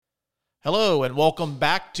Hello, and welcome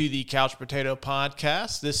back to the Couch Potato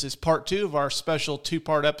Podcast. This is part two of our special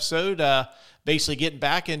two-part episode, basically getting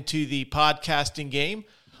back into the podcasting game.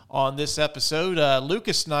 On this episode,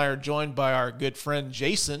 Lucas and I are joined by our good friend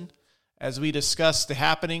Jason as we discuss the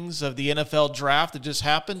happenings of the NFL draft that just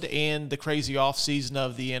happened and the crazy offseason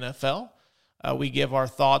of the NFL. We give our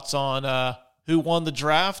thoughts on who won the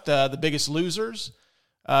draft, the biggest losers,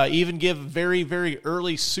 even give very, very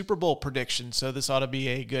early Super Bowl predictions. So this ought to be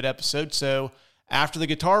a good episode. So after the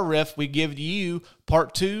guitar riff, we give you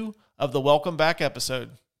part two of the Welcome Back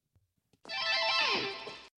episode.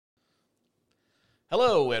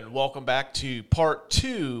 Hello, and welcome back to part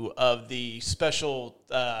two of the special,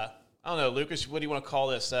 I don't know, Lucas, what do you want to call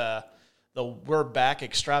this? The We're Back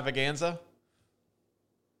extravaganza?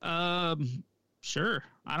 Sure.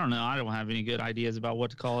 I don't know. I don't have any good ideas about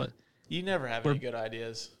what to call it. You never have any good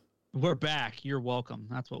ideas. We're back. You're welcome.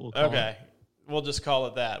 That's what we'll call it. Okay. We'll just call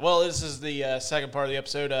it that. Well, this is the second part of the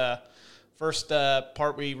episode. First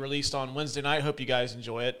part we released on Wednesday night. Hope you guys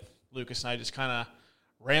enjoy it. Lucas and I just kind of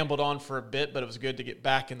rambled on for a bit, but it was good to get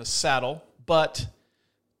back in the saddle. But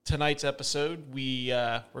tonight's episode,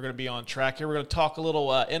 we're going to be on track here. We're going to talk a little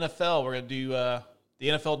NFL. We're going to do the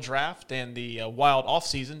NFL draft and the wild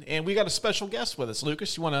offseason. And we got a special guest with us.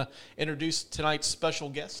 Lucas, you want to introduce tonight's special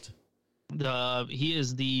guest? He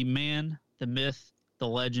is the man, the myth, the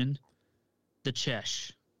legend, the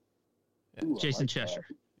Chesh. Ooh, Jason like Cheshire.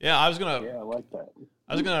 that. Yeah, I was gonna like that.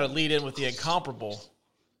 I was gonna lead in with the incomparable.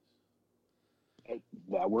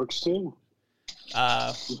 That works too.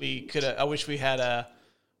 We could. I wish we had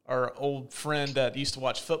our old friend that used to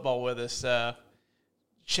watch football with us,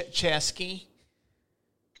 Chesky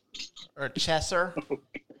or Chesser.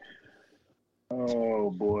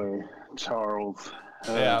 Oh boy, Charles.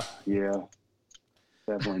 Yeah.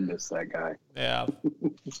 Definitely miss that guy. Yeah,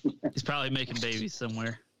 He's probably making babies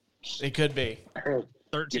somewhere. it could be.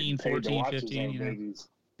 13, Getting paid to 14, watch his 15. own You know. babies.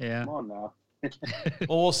 Yeah. Come on now.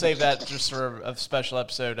 Well, we'll save that just for a special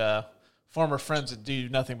episode. Former friends that do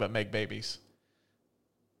nothing but make babies.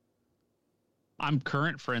 I'm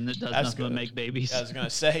current friend that does That's nothing but good. make babies. I was gonna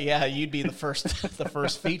say, yeah, you'd be the first, the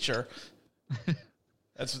first feature.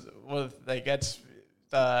 That's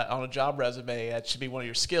on a job resume. That should be one of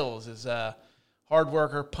your skills: is hard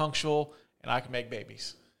worker, punctual, and I can make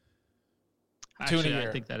babies. Actually, 2 in a year.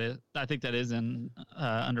 I think that is in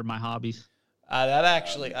under my hobbies. That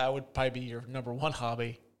actually, I would probably be your number one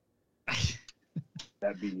hobby.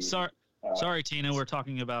 That'd be Sorry, Tina. We're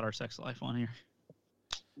talking about our sex life on here.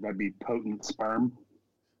 that'd be potent sperm.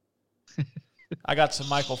 I got some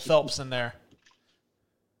Michael Phelps in there.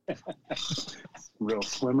 Real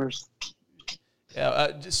swimmers.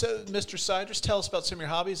 Yeah. So, Mr. Siders, tell us about some of your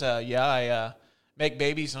hobbies. I make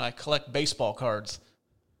babies and I collect baseball cards.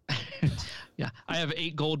 Yeah, I have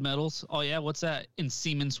 8 gold medals. Oh yeah, what's that in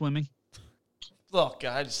semen swimming? Look,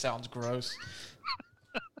 God, it just sounds gross.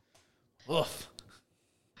 Oof.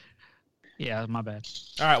 Yeah, my bad.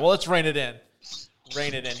 All right, well, let's rein it in.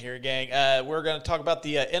 Rein it in here, gang. We're going to talk about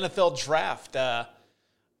the NFL draft.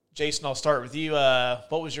 Jason, I'll start with you.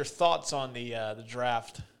 What was your thoughts on the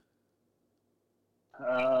draft?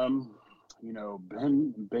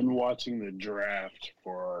 Been watching the draft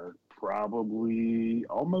for probably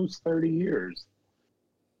almost 30 years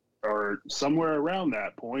or somewhere around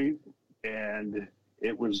that point. And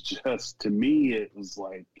it was just, to me, it was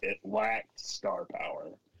like it lacked star power.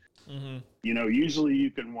 Mm-hmm. You know, usually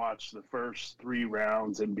you can watch the first 3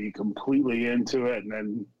 rounds and be completely into it. And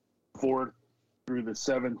then 4th through the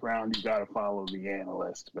 7th round, you got to follow the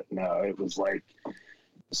analyst. But no, it was like,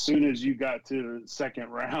 as soon as you got to the 2nd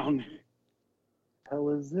round, hell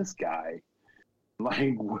is this guy?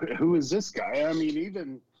 Like, who is this guy? I mean,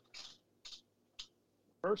 even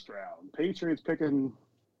 1st round, Patriots picking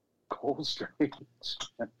Cole Strange.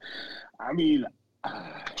 I mean,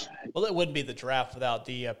 Well, it wouldn't be the draft without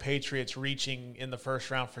the Patriots reaching in the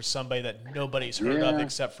 1st round for somebody that nobody's heard of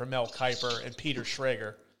except for Mel Kiper and Peter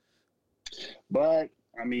Schrager. but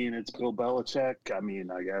I mean, it's Bill Belichick. I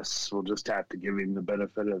mean, I guess we'll just have to give him the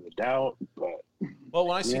benefit of the doubt. But Well,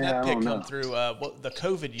 when I seen Yeah, that I pick don't come know. through the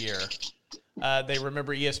COVID year, they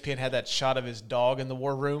remember ESPN had that shot of his dog in the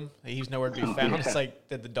war room. He's nowhere to be found. Yeah. It's like,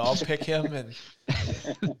 did the dog pick him? And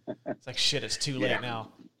it's like, shit, it's too late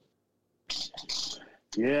now.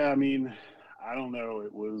 yeah, I mean, I don't know.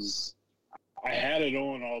 It was, I had it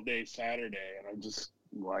on all day Saturday, and I just,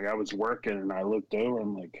 like, I was working, and I looked over,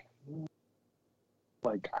 I'm like,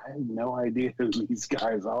 I have no idea who these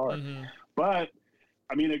guys are. Mm-hmm. But,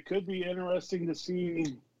 I mean, it could be interesting to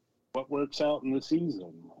see what works out in the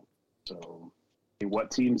season. So, what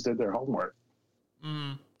teams did their homework?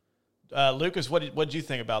 Mm-hmm. Lucas, what did you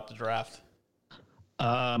think about the draft?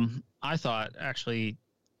 I thought actually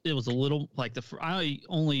it was a little like I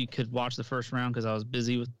only could watch the first round because I was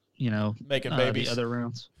busy with making babies. The other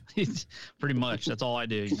rounds. Pretty much that's all I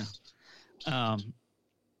do.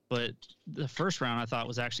 But the first round I thought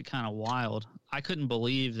was actually kind of wild. I couldn't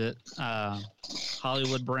believe that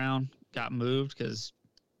Hollywood Brown got moved because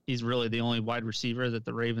he's really the only wide receiver that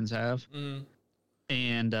the Ravens have. Mm.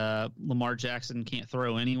 And Lamar Jackson can't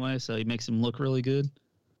throw anyway, so he makes him look really good.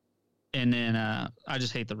 And then I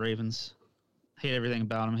just hate the Ravens. Hate everything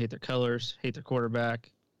about them. Hate their colors. Hate their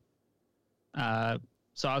quarterback. So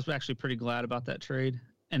I was actually pretty glad about that trade.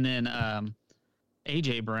 And then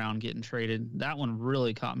A.J. Brown getting traded, that one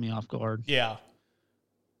really caught me off guard. Yeah.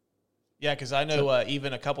 Yeah, because I know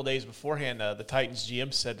even a couple days beforehand, the Titans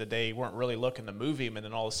GM said that they weren't really looking to move him, and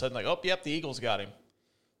then all of a sudden, like, oh, yep, the Eagles got him.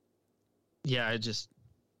 Yeah,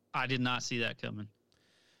 I did not see that coming.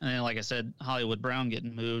 And then, like I said, Hollywood Brown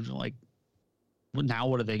getting moved, like, now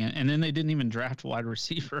what are they going to – and then they didn't even draft wide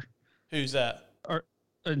receiver. Who's that? Or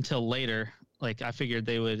until later. Like, I figured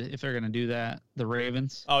they would – if they're going to do that, the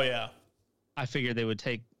Ravens. Oh, yeah. I figured they would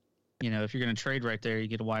take – if you're going to trade right there, you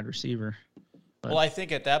get a wide receiver. But, well, I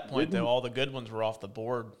think at that point, though, all the good ones were off the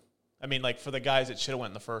board. I mean, like, for the guys that should have went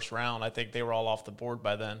in the first round, I think they were all off the board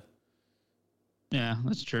by then. Yeah,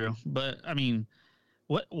 that's true. But, I mean,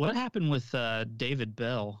 what happened with David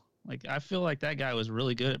Bell? Like, I feel like that guy was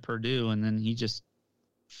really good at Purdue, and then he just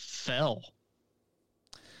fell.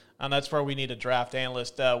 And that's where we need a draft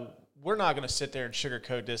analyst. We're not going to sit there and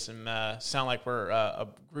sugarcoat this and sound like we're a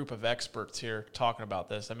group of experts here talking about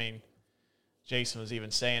this. I mean, Jason was even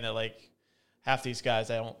saying that, like, half these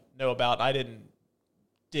guys I don't know about. I didn't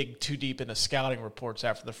dig too deep into scouting reports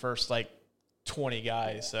after the first, 20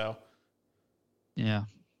 guys. So, yeah.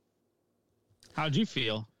 How'd you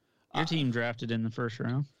feel? Your team drafted in the first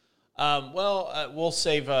round. We'll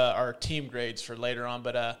save our team grades for later on.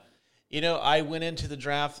 But, I went into the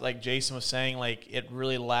draft, like Jason was saying, like it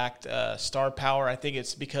really lacked star power. I think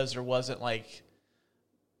it's because there wasn't I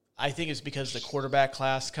think it's because the quarterback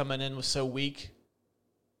class coming in was so weak.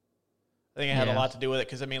 I think it had a lot to do with it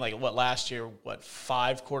because, I mean, last year,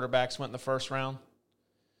 5 quarterbacks went in the first round?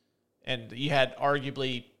 And you had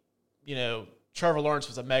arguably, Trevor Lawrence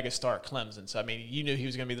was a megastar at Clemson. So, I mean, you knew he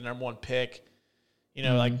was going to be the number 1 pick.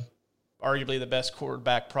 Arguably the best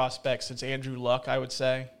quarterback prospect since Andrew Luck, I would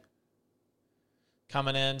say,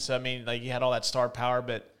 coming in. So, I mean, you had all that star power.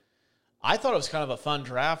 But I thought it was kind of a fun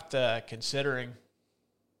draft considering.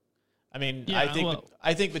 I mean, yeah,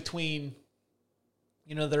 I think between –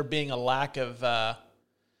 there being a lack of, a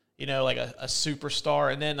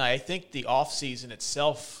superstar. And then I think the offseason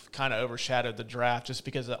itself kind of overshadowed the draft just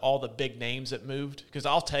because of all the big names that moved. Because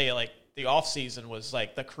I'll tell you, the offseason was,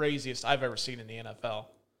 the craziest I've ever seen in the NFL.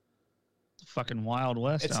 Fucking Wild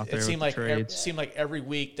West out there. It seemed like every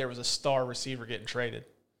week there was a star receiver getting traded.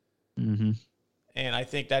 Mm-hmm. And I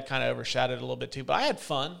think that kind of overshadowed it a little bit too. But I had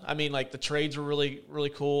fun. I mean, the trades were really, really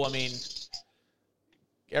cool. I mean –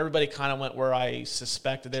 everybody kind of went where I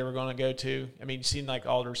suspected they were going to go to. I mean, you seen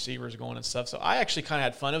all the receivers going and stuff. So I actually kind of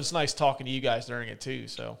had fun. It was nice talking to you guys during it too.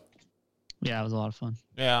 So yeah, it was a lot of fun.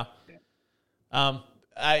 Yeah.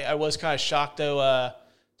 I was kind of shocked though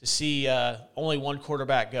to see only 1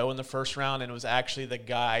 quarterback go in the first round, and it was actually the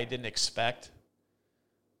guy I didn't expect.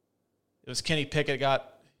 It was Kenny Pickett.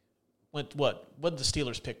 What did the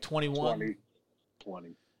Steelers pick? 21?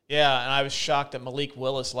 20. Yeah, and I was shocked that Malik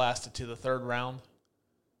Willis lasted to the 3rd round.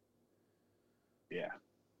 Yeah.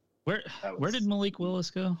 Where did Malik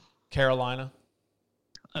Willis go? Carolina.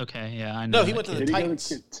 Okay, yeah, I know. No, he went to the Titans.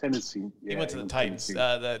 He went to Tennessee. Yeah, he went to the Titans.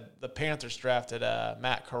 The Panthers drafted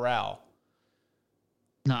Matt Corral.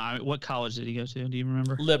 No, what college did he go to? Do you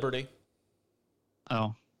remember? Liberty.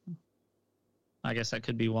 Oh. I guess that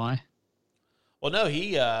could be why. Well, no,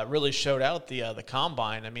 he really showed out the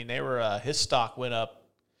combine. I mean, his stock went up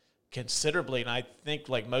considerably, and I think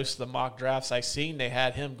most of the mock drafts I seen, they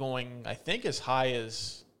had him going, I think, as high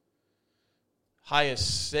as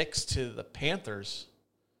 6 to the Panthers.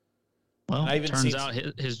 Well, it turns out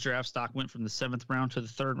his draft stock went from the 7th round to the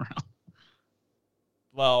 3rd round.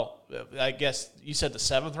 Well, I guess you said the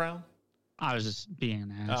 7th round. I was just being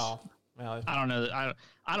an ass. Oh, well, I don't know.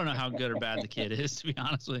 I don't know how good or bad the kid is, to be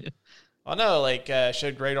honest with you. I know,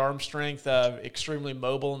 showed great arm strength, extremely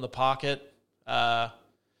mobile in the pocket.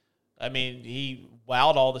 I mean, he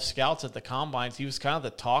wowed all the scouts at the combines. He was kind of the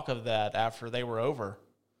talk of that after they were over.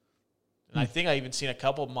 And I think I even seen a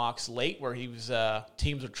couple of mocks late where he was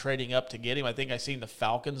teams were trading up to get him. I think I seen the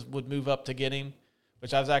Falcons would move up to get him,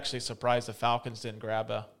 which I was actually surprised the Falcons didn't grab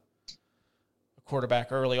a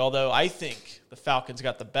quarterback early, although I think the Falcons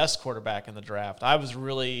got the best quarterback in the draft. I was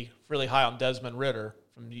really, really high on Desmond Ridder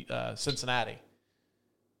from Cincinnati.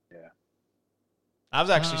 Yeah. I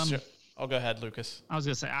was actually I'll go ahead, Lucas. I was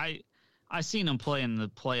going to say, I seen him play in the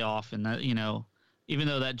playoff, and that, even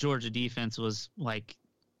though that Georgia defense was like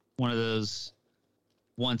one of those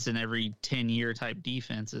once in every 10-year type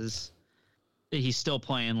defenses, he's still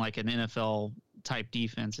playing like an NFL type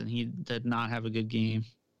defense, and he did not have a good game.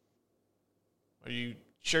 Are you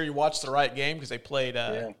sure you watched the right game? Because they played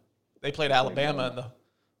Alabama in the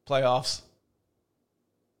playoffs.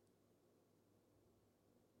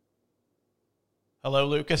 Hello,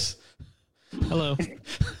 Lucas. Hello.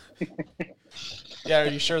 Yeah, are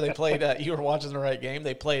you sure they played? You were watching the right game.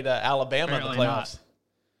 They played Alabama Apparently in the playoffs.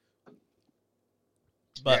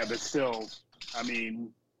 But still, I mean,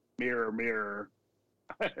 mirror.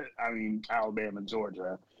 I mean, Alabama,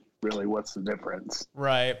 Georgia. Really, what's the difference?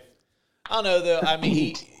 Right. I don't know though. I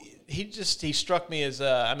mean, he struck me as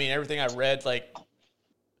everything I read, like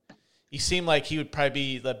he seemed like he would probably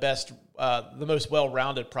be the best, the most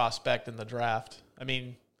well-rounded prospect in the draft. I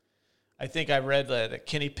mean, I think I read that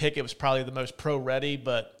Kenny Pickett was probably the most pro-ready,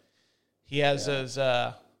 but he has those,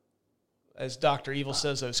 as Dr. Evil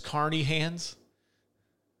says, those carny hands.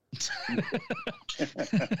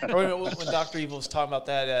 Or when Dr. Evil was talking about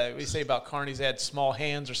that, we say about carnies, they had small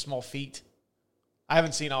hands or small feet. I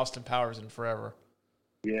haven't seen Austin Powers in forever.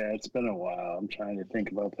 Yeah, it's been a while. I'm trying to think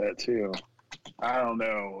about that too. I don't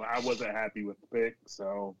know. I wasn't happy with the pick,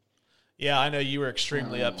 so. Yeah, I know you were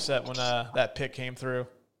extremely upset when that pick came through.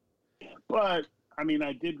 But, I mean,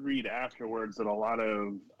 I did read afterwards that a lot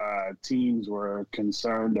of teams were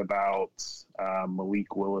concerned about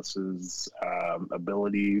Malik Willis's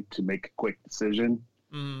ability to make a quick decision.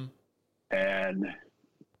 Mm. And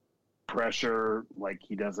pressure, like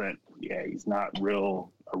he's not a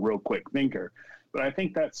real quick thinker. But I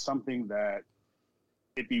think that's something that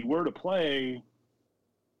if he were to play,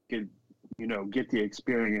 could, get the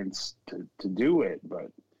experience to do it.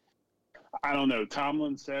 But I don't know.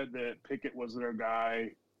 Tomlin said that Pickett was their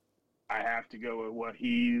guy. I have to go with what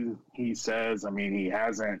he says. I mean, I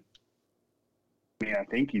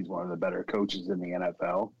think he's one of the better coaches in the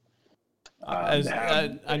NFL.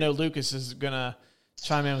 I know Lucas is going to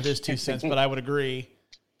chime in with his 2 cents, but I would agree.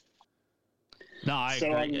 No, I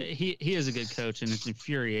agree. He is a good coach, and it's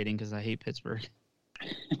infuriating because I hate Pittsburgh.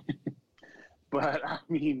 But, I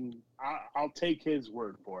mean, I'll take his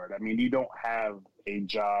word for it. I mean, you don't have a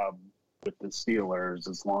job with the Steelers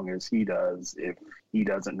as long as he does if he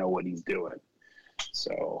doesn't know what he's doing.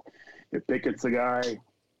 So if Pickett's the guy,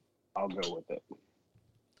 I'll go with it.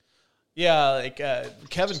 Yeah, like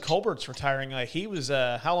Kevin Colbert's retiring. He was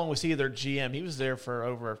how long was he their GM? He was there for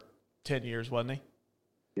over 10 years, wasn't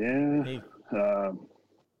he? Yeah.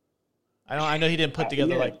 I know he didn't put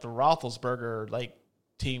together like the Roethlisberger like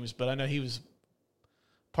teams, but I know he was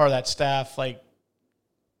part of that staff. Like,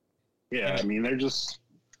 yeah, I mean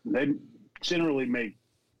they generally make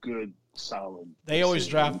good, solid. They always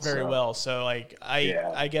draft very well, so like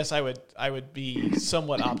I guess I would be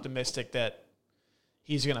somewhat optimistic that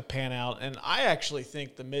he's going to pan out. And I actually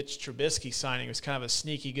think the Mitch Trubisky signing was kind of a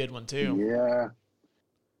sneaky good one too. Yeah.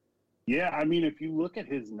 Yeah, I mean, if you look at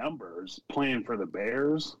his numbers playing for the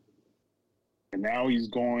Bears, and now he's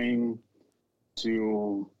going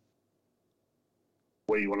to,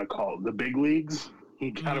 what do you want to call it, the big leagues? He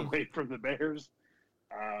got away from the Bears.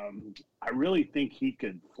 I really think he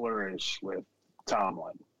could flourish with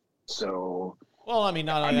Tomlin. So, well, I mean,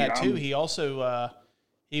 not only that too, he also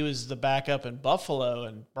he was the backup in Buffalo,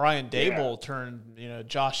 and Brian Dable turned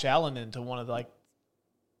Josh Allen into one of the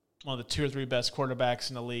 2 or 3 best quarterbacks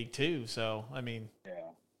in the league too. So I mean,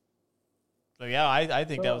 I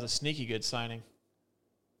think that was a sneaky good signing.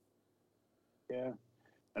 Yeah,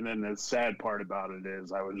 and then the sad part about it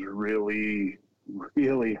is I was really,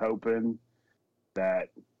 really hoping that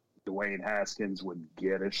Dwayne Haskins would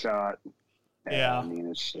get a shot. And, I mean,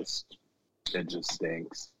 it just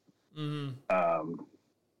stinks. Mm-hmm.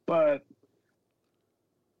 But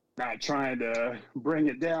not trying to bring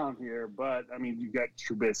it down here, but I mean, you got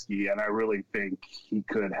Trubisky, and I really think he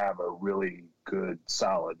could have a really good,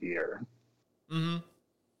 solid year. Mm-hmm.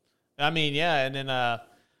 I mean, yeah, and then I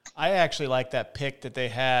actually like that pick that they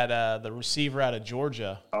had, the receiver out of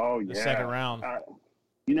Georgia. Oh, yeah. The second round.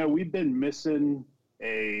 We've been missing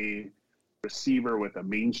a receiver with a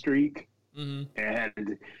mean streak. Mm-hmm.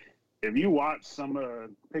 And if you watch some of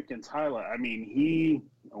Pickens' highlight, I mean, he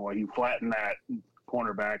flattened that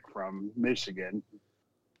cornerback from Michigan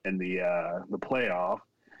in the playoff.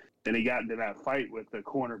 Then he got into that fight with the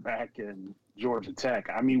cornerback in Georgia Tech.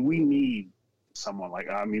 I mean, we need someone like.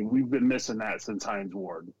 I mean, we've been missing that since Hines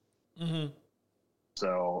Ward. Mm-hmm.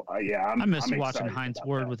 So I miss I'm watching excited Hines about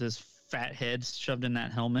Ward that. with his fat head shoved in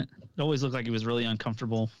that helmet. It always looked like he was really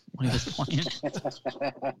uncomfortable when he was playing.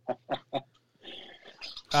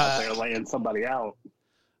 Out there laying somebody out.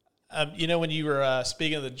 When you were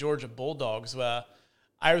speaking of the Georgia Bulldogs, I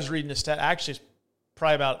was reading a stat. Actually,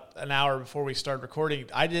 probably about an hour before we started recording.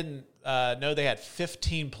 I didn't know they had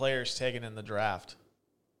 15 players taken in the draft.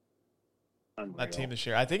 Unreal. That team this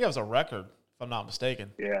year. I think it was a record, if I'm not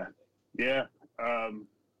mistaken. Yeah.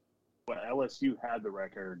 LSU had the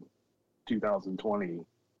record 2020.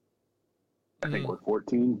 I think we're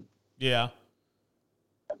 14. Yeah.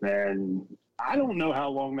 And then I don't know how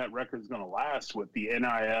long that record's going to last with the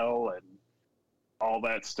NIL and all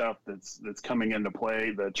that stuff that's coming into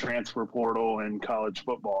play, the transfer portal and college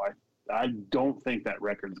football. I don't think that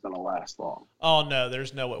record's going to last long. Oh, no,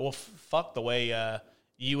 there's no way. Well, fuck the way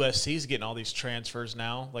USC's getting all these transfers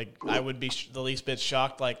now. Like, I would be the least bit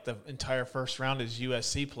shocked, like, the entire first round is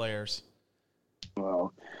USC players.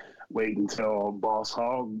 Well, wait until Boss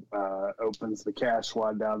Hog opens the cash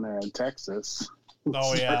wad down there in Texas.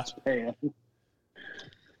 Oh, yeah. Paying.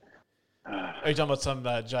 Are you talking about some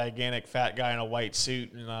gigantic fat guy in a white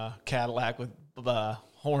suit and a Cadillac with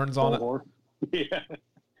horns on it? Yeah.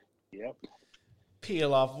 Yep.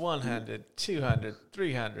 Peel off 100, 200,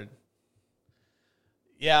 300.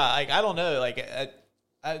 Yeah, I don't know. Like,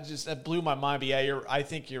 that blew my mind. But yeah, I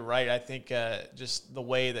think you're right. I think just the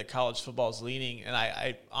way that college football is leaning, and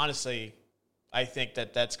I honestly, I think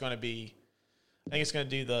that's going to be. I think it's going to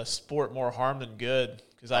do the sport more harm than good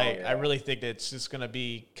because I really think that it's just going to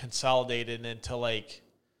be consolidated into like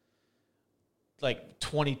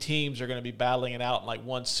 20 teams are going to be battling it out in like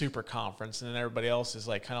one super conference, and then everybody else is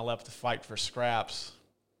like kind of left to fight for scraps.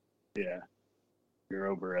 Yeah, you're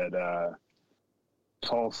over at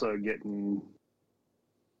Tulsa getting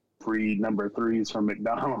free number 3s from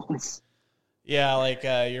McDonald's. Yeah, like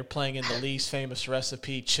you're playing in the least famous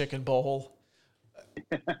recipe chicken bowl.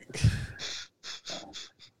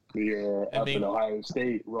 You're up in Ohio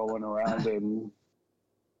State rolling around in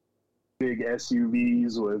big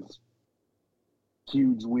SUVs with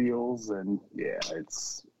huge wheels, and yeah,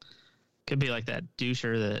 it's could be like that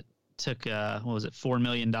doucher that took $4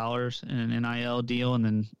 million in an NIL deal and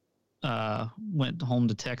then went home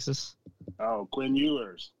to Texas. Oh, Quinn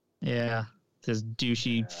Ewers. Yeah, this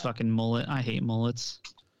douchey fucking mullet. I hate mullets.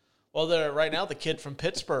 Well, right now the kid from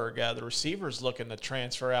Pittsburgh, the receiver's looking to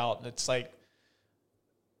transfer out, and it's like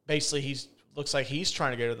basically looks like he's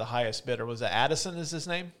trying to go to the highest bidder. Was it Addison? Is his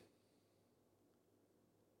name?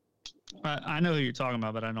 I know who you're talking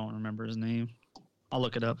about, but I don't remember his name. I'll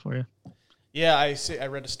look it up for you. Yeah, I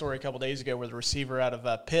read a story a couple days ago where the receiver out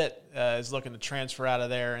of Pitt is looking to transfer out of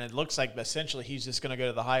there, and it looks like essentially he's just going to go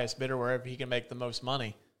to the highest bidder wherever he can make the most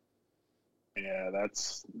money. Yeah,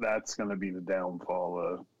 that's going to be the downfall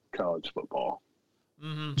of college football.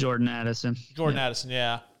 Mm-hmm. Jordan Addison,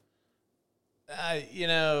 yeah.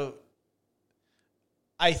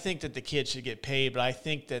 I think that the kids should get paid, but I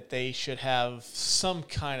think that they should have some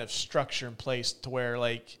kind of structure in place to where,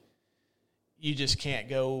 like, you just can't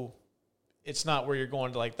go. It's not where you're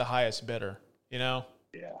going to, like, the highest bidder, you know?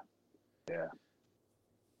 Yeah.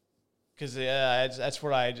 Because that's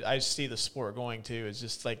where I see the sport going to. Is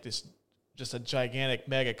just like this, just a gigantic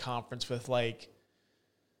mega conference with, like,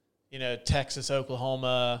 Texas,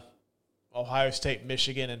 Oklahoma, Ohio State,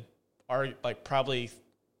 Michigan, and are like probably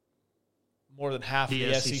more than half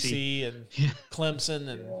the SEC and Clemson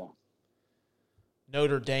and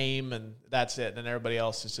Notre Dame, and that's it. And then everybody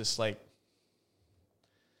else is just like,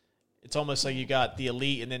 it's almost like you got the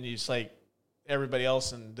elite, and then you just like everybody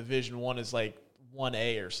else in Division I is like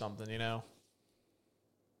 1A or something, I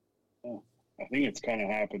think it's kind of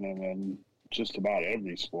happening in just about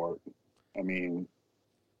every sport. I mean,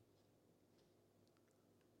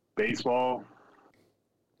 baseball.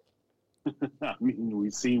 I mean,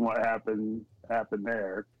 we've seen what happened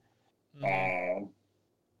there. Mm-hmm.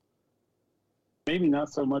 Maybe not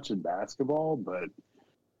so much in basketball, but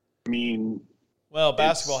I mean, well,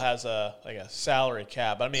 basketball has a salary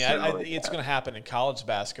cap. I mean, I think it's going to happen in college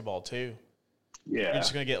basketball too. Yeah, you're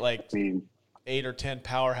just going to get like 8 or 10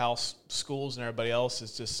 powerhouse schools, and everybody else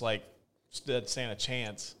is just like doesn't stand a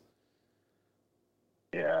chance.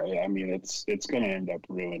 Yeah. I mean, it's going to end up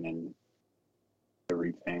ruining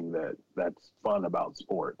everything that's fun about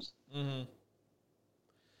sports. Mm-hmm.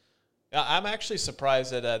 I'm actually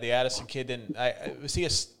surprised that the Addison kid didn't.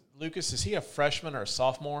 Lucas? Is he a freshman or a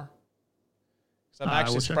sophomore? Because I'm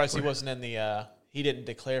actually surprised he wasn't in the. He didn't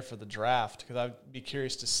declare for the draft, because I'd be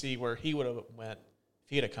curious to see where he would have went if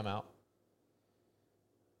he had come out.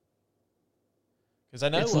 Because I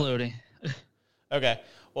know it's loading. Okay.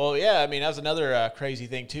 Well, yeah. I mean, that was another crazy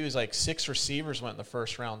thing too. Is like 6 receivers went in the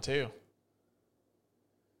first round too.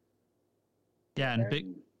 Yeah,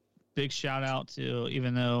 and big shout out to,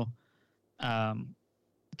 even though the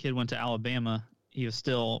kid went to Alabama, he was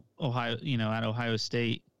still at Ohio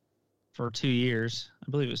State for 2 years. I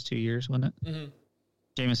believe it was 2 years, wasn't it? Mm-hmm.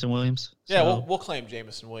 Jamison Williams. Yeah, so, we'll claim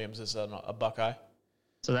Jamison Williams as a Buckeye.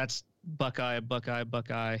 So that's Buckeye /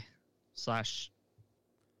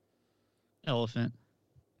 elephant.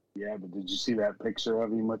 Yeah, but did you see that picture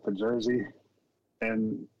of him with the jersey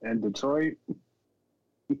and Detroit?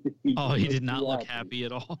 He did not look happy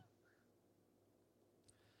at all.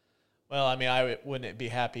 Well, I mean, I wouldn't be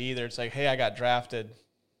happy either. It's like, hey, I got drafted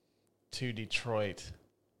to Detroit.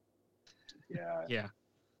 Yeah. Yeah.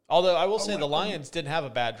 Although I will say the Lions didn't have a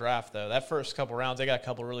bad draft, though. That first couple rounds, they got a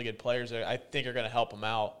couple really good players that I think are going to help them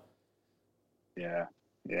out. Yeah.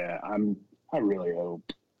 I really hope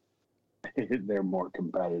they're more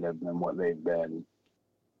competitive than what they've been.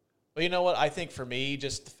 Well, you know what? I think for me,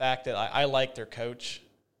 just the fact that I like their coach.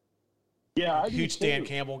 Yeah, I huge Dan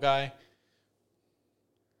Campbell guy.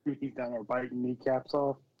 He's down there biting kneecaps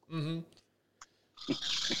off. Mm-hmm.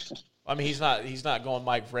 I mean, he's not going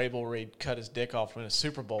Mike Vrabel where he'd cut his dick off to win a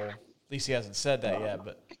Super Bowl. At least he hasn't said that yet.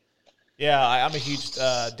 But yeah, I'm a huge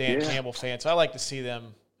Dan Campbell fan, so I like to see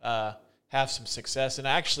them have some success. And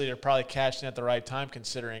actually, they're probably cashing at the right time,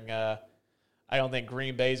 considering I don't think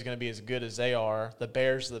Green Bay is going to be as good as they are. The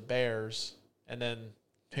Bears are the Bears, and then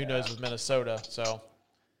who knows with Minnesota. So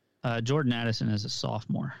Jordan Addison is a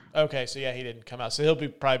sophomore. Okay, so yeah, he didn't come out. So he'll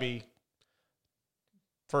probably be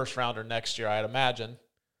first rounder next year, I'd imagine.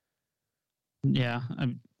 Yeah,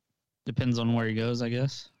 depends on where he goes, I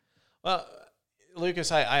guess. Well,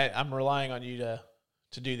 Lucas, I'm relying on you to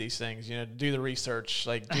do these things. Do the research,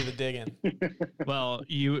 like do the digging. Well,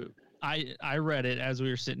 I read it as we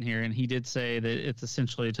were sitting here, and he did say that it's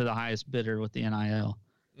essentially to the highest bidder with the NIL.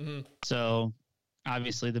 Mm-hmm. So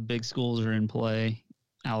obviously the big schools are in play: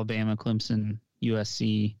 Alabama, Clemson,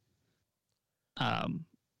 USC,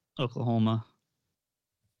 Oklahoma.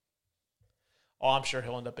 Oh, I'm sure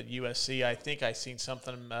he'll end up at USC. I think I seen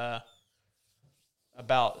something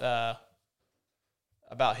about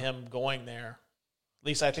him going there. At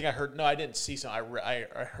least I think I heard. No, I didn't see some. I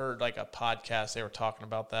heard like a podcast. They were talking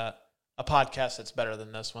about that. A podcast that's better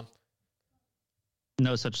than this one.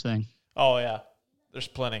 No such thing. Oh yeah, there's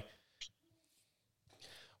plenty.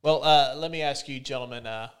 Well, let me ask you, gentlemen.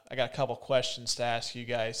 I got a couple questions to ask you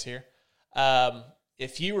guys here.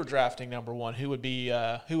 If you were drafting number one, who would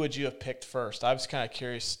you have picked first? I was kind of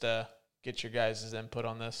curious to get your guys' input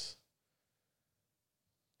on this.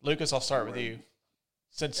 Lucas, I'll start with you,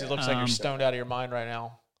 since it looks like you're stoned out of your mind right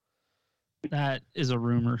now. That is a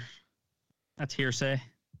rumor. That's hearsay.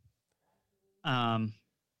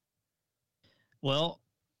 Well,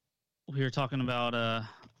 we were talking about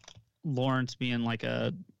Lawrence being like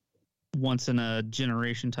a once in a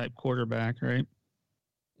generation type quarterback, right?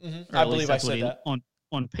 Mm-hmm. I believe I said that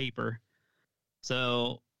on paper.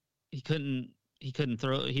 So he couldn't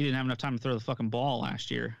throw. He didn't have enough time to throw the fucking ball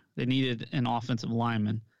last year. They needed an offensive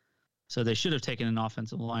lineman, so they should have taken an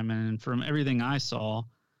offensive lineman. And from everything I saw,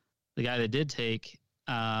 the guy that did take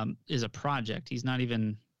is a project. He's not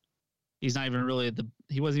even really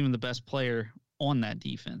he wasn't even the best player on that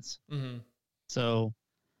defense. Mm-hmm. So,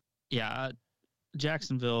 yeah,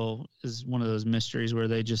 Jacksonville is one of those mysteries where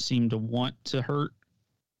they just seem to want to hurt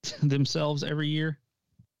themselves every year.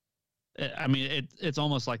 I mean, it's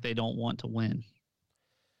almost like they don't want to win.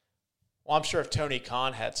 Well, I'm sure if Tony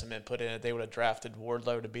Khan had some input in it, they would have drafted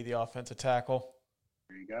Wardlow to be the offensive tackle.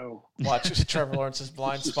 There you go. Watch Trevor Lawrence's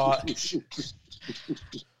blind spot.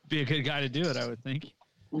 Be a good guy to do it, I would think.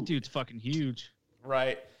 The dude's fucking huge.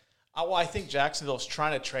 Right. Well, I think Jacksonville's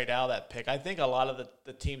trying to trade out of that pick. I think a lot of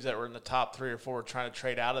the teams that were in the top 3 or 4 were trying to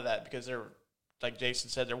trade out of that because they're, like Jason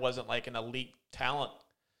said, there wasn't like an elite talent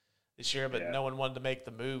this year, but no one wanted to make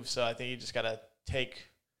the move. So I think you just got to take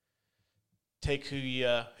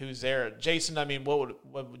who's there. Jason, I mean, what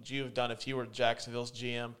would you have done if you were Jacksonville's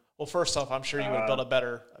GM? Well, first off, I'm sure you would have built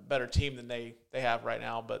a better team than they have right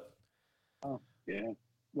now. But yeah,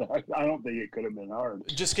 I don't think it could have been hard.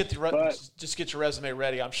 Just get your resume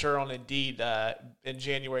ready. I'm sure on Indeed in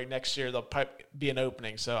January next year there'll probably be an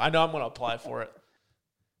opening. So I know I'm going to apply for it.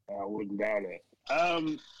 I wouldn't doubt it. I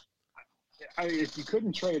mean, if you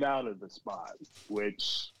couldn't trade out of the spot,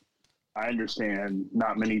 which I understand,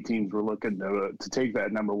 not many teams were looking to take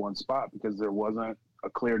that number one spot because there wasn't a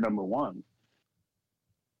clear number one.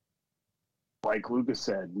 Like Lucas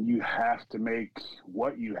said, you have to make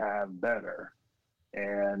what you have better.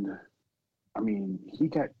 And I mean,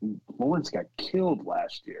 Lawrence got killed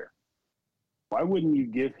last year. Why wouldn't you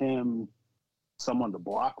give him someone to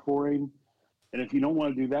block for him? And if you don't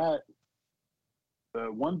want to do that,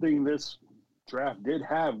 the one thing this draft did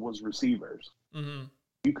have was receivers. Mm-hmm.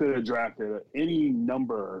 You could have drafted any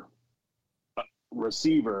number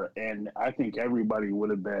receiver, and I think everybody would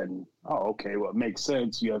have been, oh, okay, well, it makes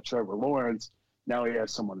sense. You have Trevor Lawrence. Now he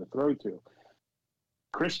has someone to throw to.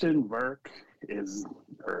 Christian Kirk.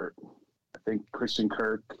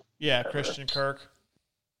 Yeah, Christian Kirk.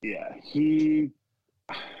 Yeah, he's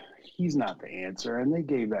not the answer, and they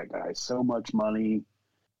gave that guy so much money.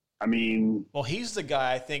 I mean, well, he's the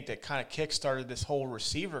guy I think that kind of kickstarted this whole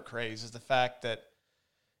receiver craze is the fact that,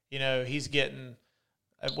 he's getting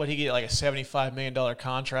what he get like a $75 million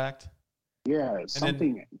contract. Yeah,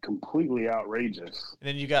 something completely outrageous. And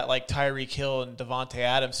then you got like Tyreek Hill and Devontae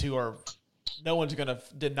Adams, who are no one's going to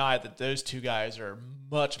deny that those two guys are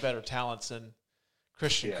much better talents than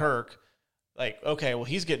Christian Kirk. Like, okay, well,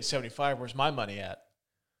 he's getting 75. Where's my money at?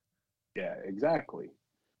 Yeah, exactly.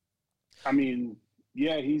 I mean,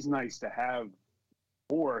 yeah, he's nice to have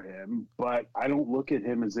for him, but I don't look at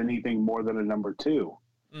him as anything more than a number two.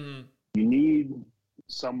 Mm-hmm. You need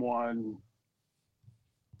someone.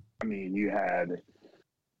 I mean, you had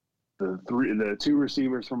the two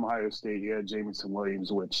receivers from Ohio State. You had Jameson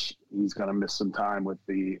Williams, which he's going to miss some time with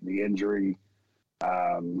the injury.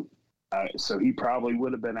 So he probably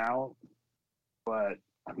would have been out. But,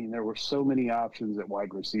 I mean, there were so many options at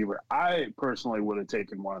wide receiver. I personally would have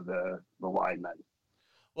taken one of the linemen.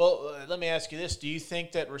 Well, let me ask you this. Do you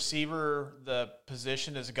think that receiver, the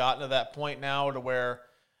position, has gotten to that point now to where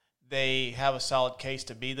they have a solid case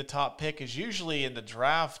to be the top pick? Because usually in the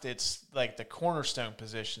draft, it's like the cornerstone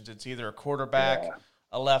positions. It's either a quarterback,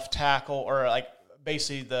 a left tackle, or like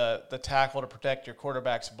basically the tackle to protect your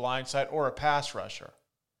quarterback's blind side, or a pass rusher.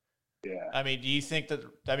 Yeah. I mean, do you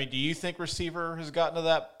think receiver has gotten to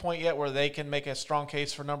that point yet where they can make a strong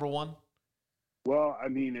case for number one? Well, I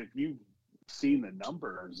mean, if you've seen the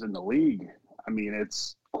numbers in the league, I mean,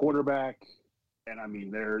 it's quarterback, and I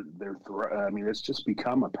mean, it's just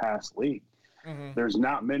become a pass league. Mm-hmm. There's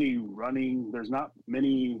not many, what do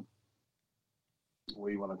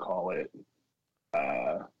you want to call it?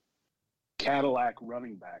 Cadillac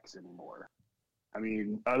running backs anymore. I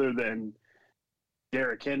mean, other than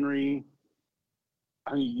Derrick Henry,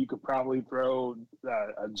 I mean, you could probably throw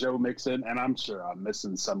a Joe Mixon, and I'm sure I'm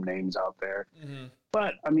missing some names out there. Mm-hmm.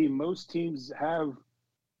 But, I mean, most teams have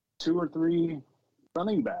 2 or 3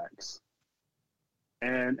 running backs.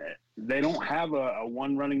 And they don't have a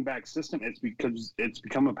one running back system. It's because it's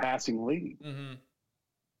become a passing league. Mm-hmm.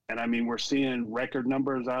 And, I mean, we're seeing record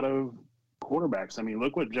numbers out of quarterbacks. I mean,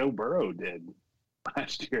 look what Joe Burrow did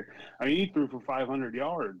last year. I mean, he threw for 500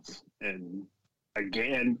 yards and,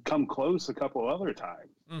 again, come close a couple other times.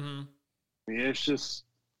 Mm-hmm. I mean, it's just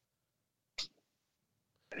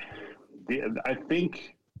I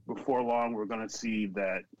think before long we're going to see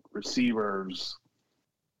that receivers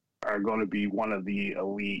are going to be one of the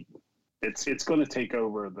elite. It's going to take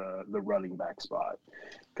over the running back spot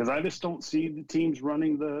because I just don't see the teams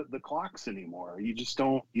running the clocks anymore. You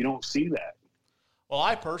don't see that. Well,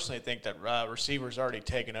 I personally think that receivers already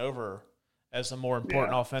taken over as the more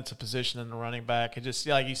important offensive position than the running back. It just,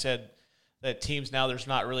 like you said, that teams now, there's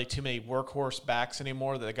not really too many workhorse backs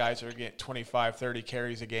anymore. The guys are getting 25, 30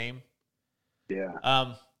 carries a game.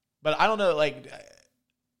 Yeah. But I don't know, like,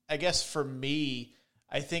 I guess for me,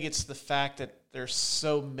 I think it's the fact that there's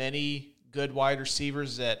so many good wide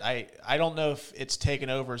receivers that I don't know if it's taken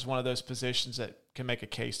over as one of those positions that can make a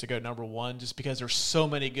case to go number one just because there's so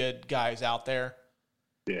many good guys out there.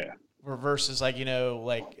 Yeah. Versus like an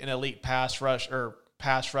elite pass rusher.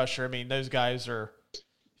 I mean, those guys are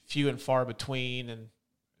few and far between, and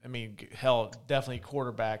I mean, hell, definitely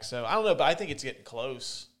quarterback. So I don't know, but I think it's getting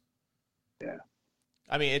close. Yeah.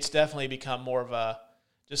 I mean, it's definitely become more of a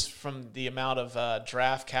just from the amount of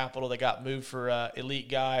draft capital that got moved for elite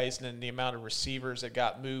guys, and then the amount of receivers that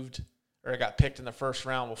got moved or got picked in the first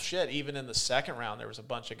round. Well, shit, even in the second round, there was a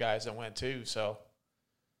bunch of guys that went too. So,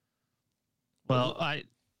 well,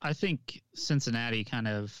 I think Cincinnati kind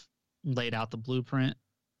of laid out the blueprint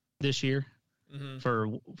this year for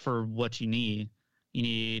what you need. You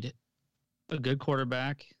need a good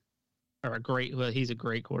quarterback or he's a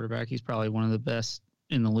great quarterback. He's probably one of the best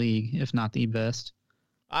in the league, if not the best.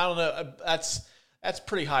 I don't know. That's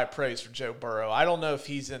pretty high praise for Joe Burrow. I don't know if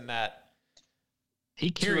he's in that. He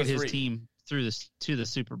carried his team to the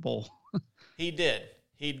Super Bowl. He did.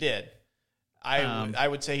 I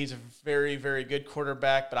would say he's a very, very good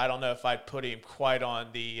quarterback, but I don't know if I'd put him quite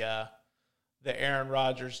on the Aaron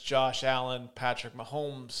Rodgers, Josh Allen, Patrick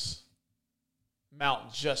Mahomes mountain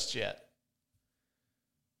just yet.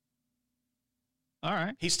 All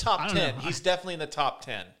right. He's top 10. Know. He's definitely in the top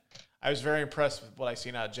 10. I was very impressed with what I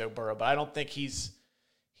seen out of Joe Burrow, but I don't think he's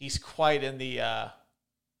quite in the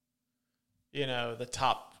the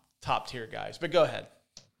top tier guys. But go ahead.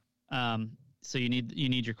 So you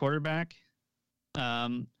need your quarterback.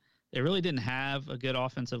 They really didn't have a good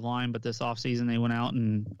offensive line, but this offseason they went out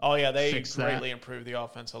and they greatly improved the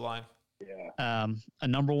offensive line. Yeah. A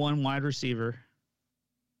number one wide receiver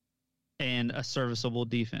and a serviceable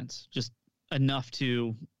defense, just enough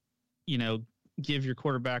to, give your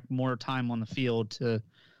quarterback more time on the field to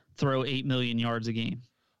throw 8 million yards a game.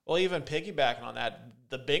 Well, even piggybacking on that,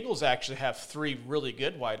 the Bengals actually have 3 really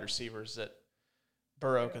good wide receivers that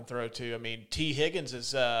Burrow can throw to. I mean, T. Higgins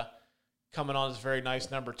is coming on as a very nice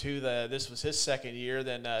number 2. This was his second year.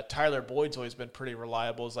 Then Tyler Boyd's always been pretty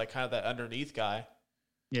reliable as like kind of that underneath guy.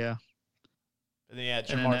 Yeah. And then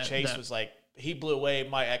Jamar Chase was like, he blew away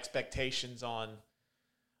my expectations on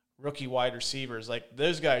rookie wide receivers. Like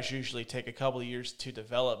those guys usually take a couple of years to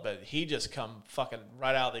develop, but he just come fucking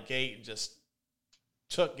right out of the gate and just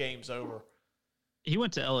took games over. He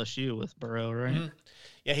went to LSU with Burrow, right? Mm-hmm.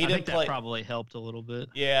 Yeah, I think that probably helped a little bit.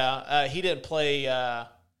 Yeah, he didn't play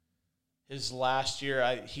his last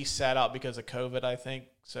year. He sat out because of COVID, I think,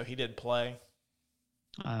 so he didn't play.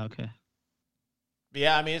 Okay. But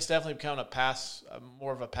yeah, I mean, it's definitely become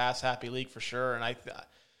more of a pass-happy league for sure, and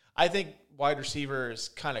I think wide receiver is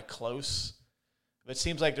kind of close. But it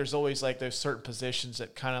seems like there's always like those certain positions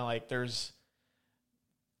that kind of like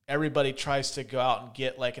everybody tries to go out and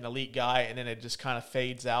get like an elite guy, and then it just kind of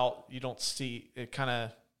fades out. You don't see it,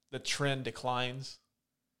 the trend declines.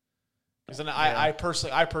 Because I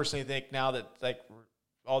personally think now that like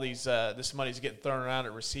all these this money's getting thrown around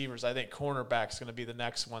at receivers, I think cornerback's going to be the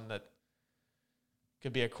next one that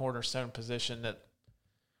could be a cornerstone position. That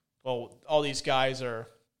all these guys are,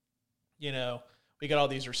 we got all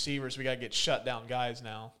these receivers, we got to get shut down guys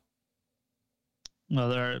now.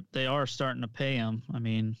 Well, they are starting to pay him. I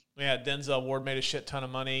mean, yeah, Denzel Ward made a shit ton of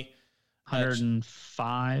money.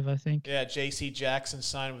 105, I think. Yeah, J.C. Jackson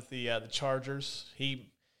signed with the Chargers. He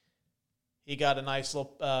got a nice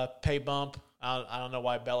little pay bump. I don't know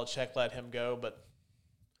why Belichick let him go, but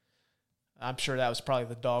I'm sure that was probably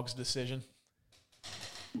the dog's decision.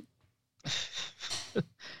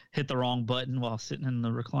 Hit the wrong button while sitting in the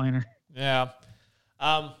recliner. Yeah.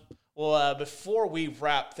 Well, before we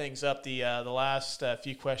wrap things up, the last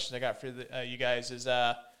few questions I got for you guys is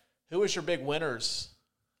who was your big winners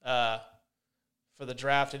for the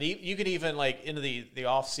draft? And you could even like into the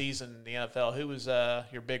off season in the NFL. Who was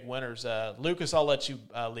your big winners? Lucas, I'll let you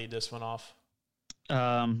lead this one off.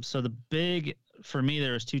 So for me,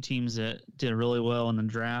 there was 2 teams that did really well in the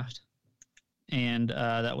draft, and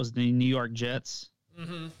that was the New York Jets,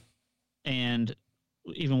 and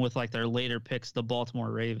even with like their later picks, the Baltimore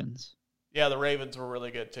Ravens. Yeah, the Ravens were really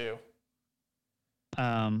good too.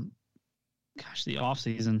 Gosh, the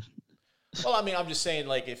offseason. Well, I mean, I'm just saying,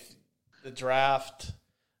 like, if the draft,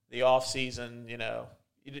 the offseason, you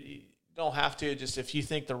don't have to. Just if you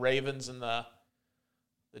think the Ravens and the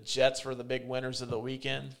Jets were the big winners of the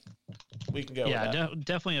weekend, we can go with that. Yeah,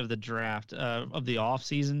 definitely of the draft. Of the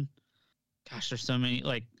offseason, gosh, there's so many.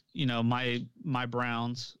 Like, my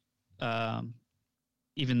Browns,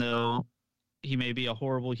 even though he may be a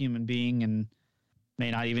horrible human being and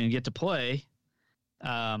may not even get to play,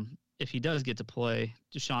 if he does get to play,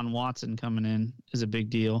 Deshaun Watson coming in is a big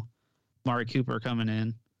deal. Amari Cooper coming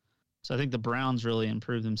in. So I think the Browns really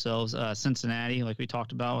improved themselves. Cincinnati, like we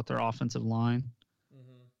talked about with their offensive line.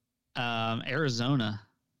 Arizona,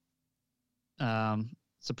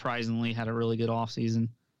 surprisingly, had a really good offseason,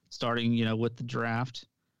 starting, with the draft.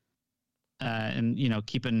 And,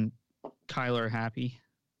 keeping Kyler happy,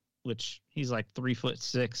 which he's like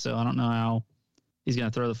 3'6", so I don't know how he's going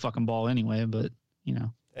to throw the fucking ball anyway, but,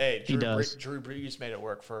 hey, he does. Drew Brees made it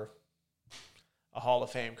work for a Hall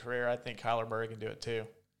of Fame career. I think Kyler Murray can do it too.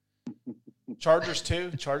 Chargers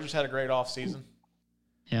too. Chargers had a great offseason.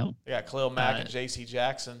 Yeah. They got Khalil Mack and J.C.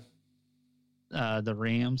 Jackson. The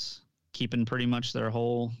Rams keeping pretty much their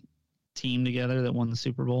whole team together that won the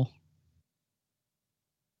Super Bowl.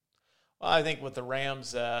 Well, I think with the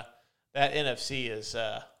Rams, that NFC is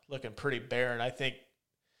looking pretty barren. I think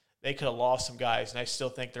they could have lost some guys, and I still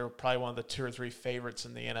think they're probably one of the 2 or 3 favorites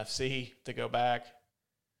in the NFC to go back.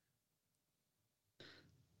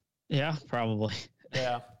 Yeah, probably.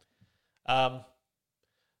 Yeah.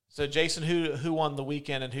 So, Jason, who won the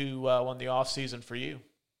weekend and who won the offseason for you?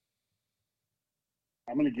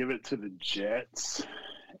 I'm going to give it to the Jets.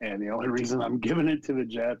 And the only reason I'm giving it to the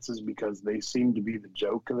Jets is because they seem to be the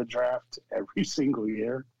joke of the draft every single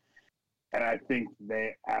year. and I think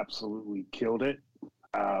they absolutely killed it.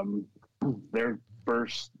 Their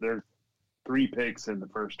 3 picks in the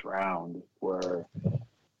first round were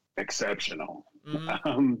exceptional.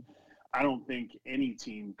 Mm-hmm. I don't think any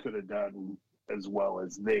team could have done as well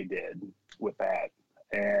as they did with that.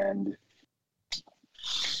 And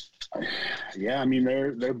yeah, I mean,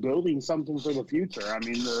 they're building something for the future. I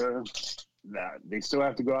mean, they still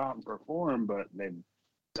have to go out and perform, but they've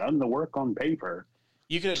done the work on paper.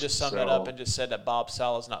 You could have just summed that up and just said that Bob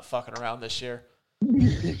Saleh's not fucking around this year.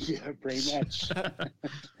 Yeah, pretty much.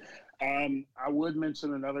 I would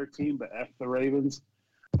mention another team, but F the Ravens.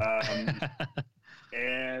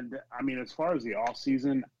 And, I mean, as far as the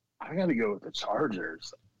offseason, I got to go with the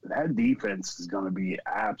Chargers. That defense is going to be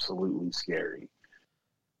absolutely scary.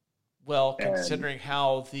 Well, considering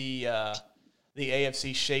how the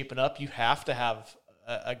AFC's shaping up, you have to have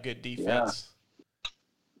a good defense.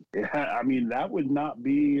 Yeah, I mean, that would not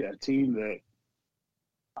be a team that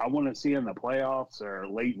I want to see in the playoffs or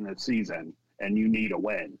late in the season, and you need a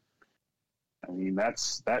win. I mean, that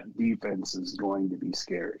defense is going to be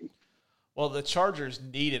scary. Well, the Chargers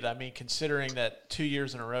need it. I mean, considering that 2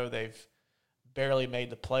 years in a row they've barely made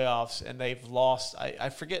the playoffs, and they've lost. I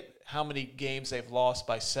forget how many games they've lost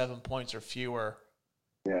by 7 points or fewer.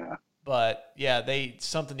 Yeah. But yeah,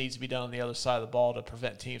 something needs to be done on the other side of the ball to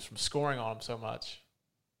prevent teams from scoring on them so much.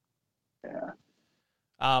 Yeah.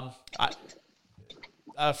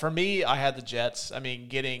 For me, I had the Jets. I mean,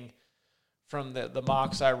 getting from the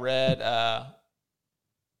mocks I read,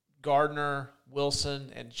 Gardner,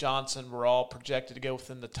 Wilson, and Johnson were all projected to go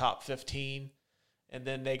within the top 15. And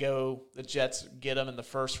then the Jets get them in the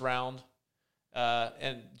first round.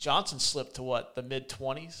 And Johnson slipped to what, the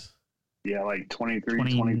mid-20s? Yeah, like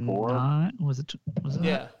 23, 24. Was it?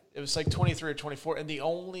 Yeah, it was like 23 or 24. And the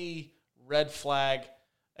only red flag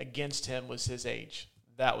against him was his age.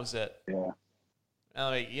 That was it. Yeah.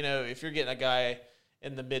 I mean, if you're getting a guy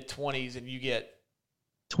in the mid-20s and you get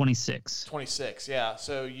 26. 26, yeah.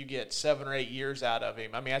 So you get 7 or 8 years out of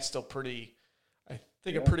him. I mean, that's still a pretty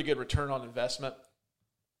good return on investment.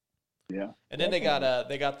 Yeah. And then they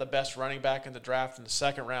got the best running back in the draft in the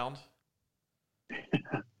second round,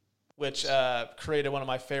 which created one of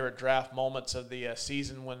my favorite draft moments of the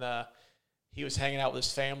season when he was hanging out with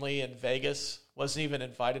his family in Vegas, wasn't even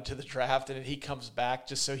invited to the draft, and then he comes back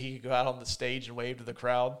just so he could go out on the stage and wave to the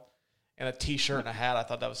crowd, and a T-shirt and a hat. I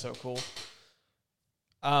thought that was so cool.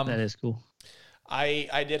 That is cool.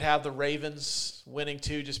 I did have the Ravens winning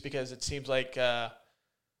too, just because it seems like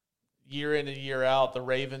year in and year out, the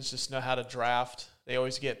Ravens just know how to draft. They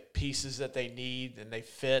always get pieces that they need and they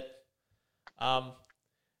fit. And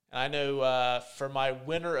I know for my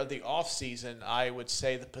winner of the offseason, I would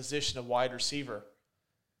say the position of wide receiver.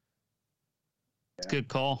 Good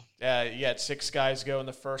call. You had 6 guys go in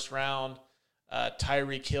the first round.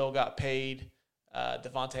 Tyreek Hill got paid.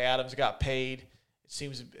 Devontae Adams got paid. It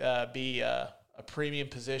seems to be a premium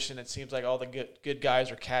position. It seems like all the good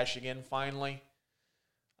guys are cashing in finally.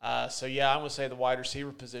 So, yeah, I'm going to say the wide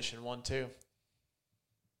receiver position won too.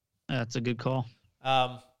 That's a good call.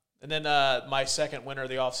 And then my second winner of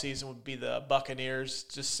the offseason would be the Buccaneers,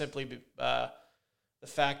 just simply the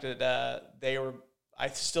fact that I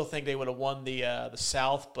still think they would have won the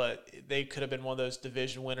South, but they could have been one of those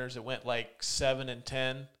division winners that went like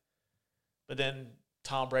 7-10. But then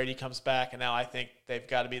Tom Brady comes back, and now I think they've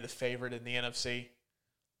got to be the favorite in the NFC.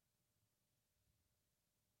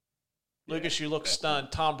 Lucas, you look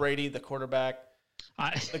stunned. Tom Brady, the quarterback,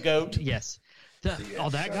 the GOAT. Yes. That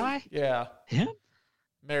guy? Yeah. Him?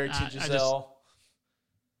 Married to Giselle.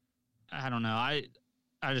 I don't know. I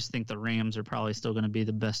just think the Rams are probably still going to be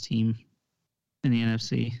the best team in the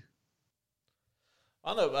NFC.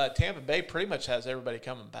 I don't know. Tampa Bay pretty much has everybody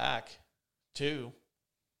coming back, too.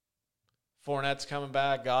 Fournette's coming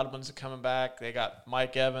back. Godwin's coming back. They got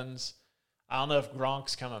Mike Evans. I don't know if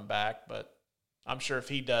Gronk's coming back, but I'm sure if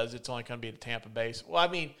he does, it's only going to be the Tampa Bay. Well, I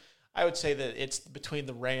mean, I would say that it's between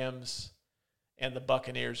the Rams and the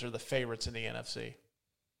Buccaneers are the favorites in the NFC.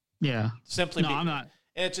 Yeah. I'm not.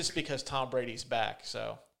 And it's just because Tom Brady's back,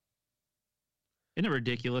 so. Isn't it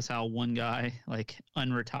ridiculous how one guy,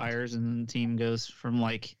 unretires and then the team goes from,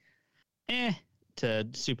 to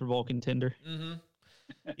Super Bowl contender? Mm-hmm.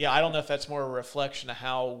 Yeah, I don't know if that's more a reflection of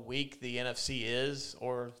how weak the NFC is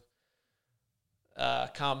or a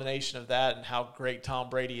combination of that and how great Tom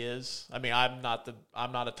Brady is. I mean, I'm not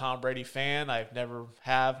a Tom Brady fan. I've never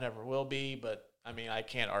will be, but, I mean, I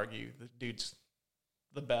can't argue. The dude's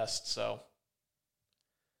the best, so.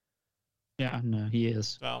 Yeah, no, he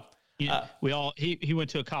is. So, he went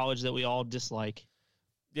to a college that we all dislike.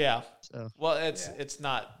 Yeah. So well, it's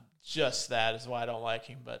not just that is why I don't like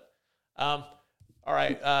him, but All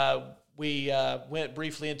right. We went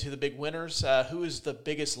briefly into the big winners. Who is the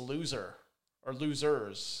biggest loser or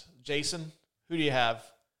losers? Jason, who do you have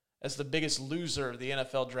as the biggest loser of the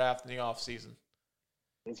NFL draft in the offseason?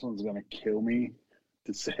 This one's going to kill me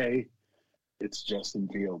to say. It's Justin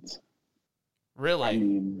Fields. Really? I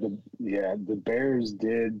mean, the Bears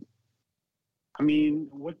did. I mean,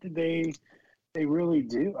 what did they really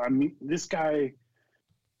do? I mean, this guy,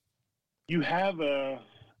 you have a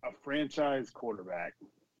franchise quarterback,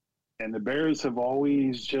 and the Bears have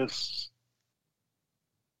always just,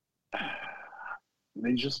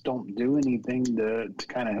 they just don't do anything to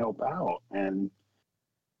kind of help out. And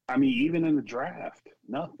I mean, even in the draft,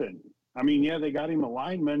 nothing. I mean, yeah, they got him a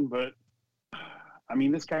lineman, but I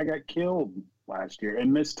mean, this guy got killed last year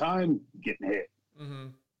and missed time getting hit. Mm-hmm.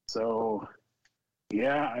 So,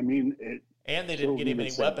 yeah, I mean, and they didn't get him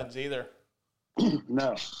any weapons either.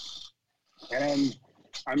 No. And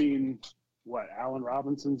I mean, what? Allen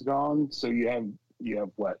Robinson's gone, so you have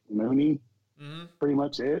what? Mooney. Mm-hmm. Pretty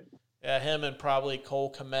much it. Yeah, him and probably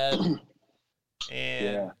Cole Kmet. And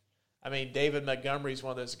yeah. I mean, David Montgomery's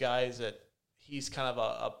one of those guys that he's kind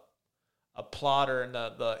of a plotter in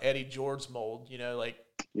the Eddie George mold, you know, like.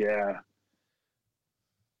 Yeah.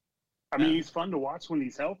 I mean, he's fun to watch when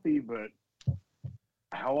he's healthy, but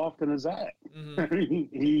how often is that? Mm-hmm. I mean,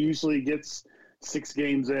 he usually gets 6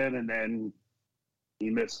 games in and then he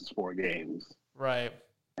misses 4 games. Right.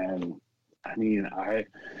 And I mean, I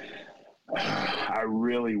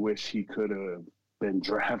really wish he could have been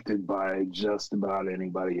drafted by just about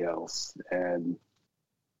anybody else. And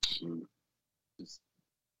just,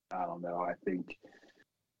 I don't know. I think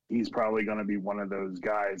he's probably going to be one of those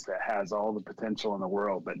guys that has all the potential in the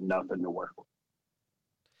world, but nothing to work with.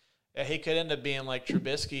 Yeah, he could end up being like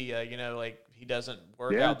Trubisky, you know, like he doesn't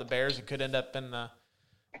work out the Bears and could end up in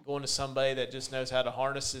going to somebody that just knows how to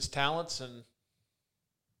harness his talents, and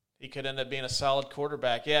he could end up being a solid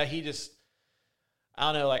quarterback. Yeah, he just,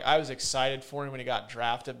 I don't know, like I was excited for him when he got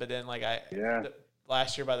drafted, but then like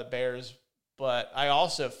last year by the Bears, but I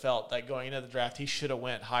also felt like going into the draft, he should have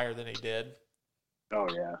went higher than he did. Oh,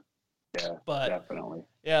 yeah. Yeah, but, definitely.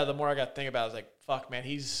 Yeah, the more I got to think about it, I was like, fuck, man,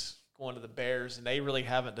 he's going to the Bears, and they really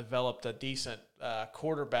haven't developed a decent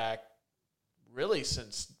quarterback really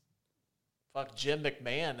since Jim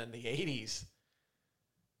McMahon in the 80s.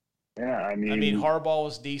 Yeah, I mean, Harbaugh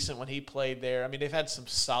was decent when he played there. I mean, they've had some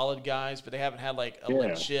solid guys, but they haven't had like a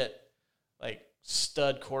legit like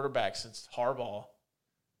stud quarterback since Harbaugh.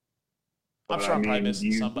 I'm sure I'm probably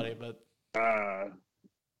missing somebody, but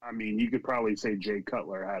I mean, you could probably say Jay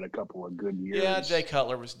Cutler had a couple of good years. Yeah, Jay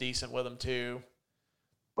Cutler was decent with him too.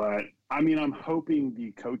 But I mean, I'm hoping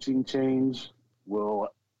the coaching change will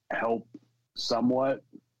help somewhat.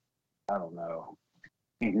 I don't know.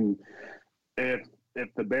 If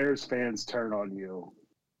the Bears fans turn on you,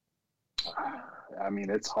 I mean,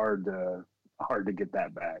 it's hard to get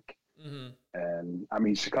that back. Mm-hmm. And I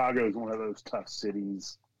mean, Chicago is one of those tough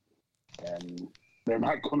cities, and they're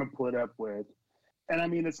not going to put up with. And I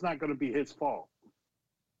mean, it's not going to be his fault,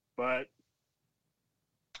 but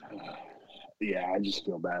yeah, I just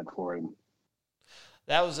feel bad for him.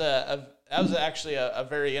 That was actually a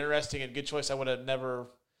very interesting and good choice. I would have never.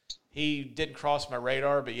 He didn't cross my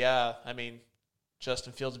radar, but yeah, I mean,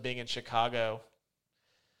 Justin Fields being in Chicago,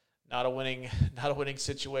 not a winning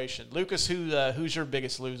situation. Lucas, who's your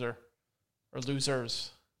biggest loser or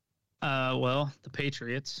losers? Well, the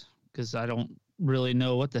Patriots, because I don't really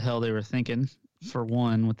know what the hell they were thinking. For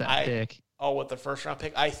one, with that pick. Oh, with the first round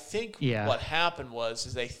pick, I think what happened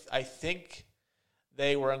was I think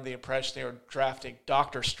they were under the impression they were drafting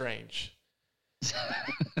Doctor Strange.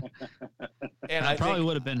 And that probably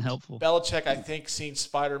would have been helpful. Belichick, I think, seen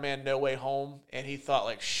Spider-Man No Way Home, and he thought,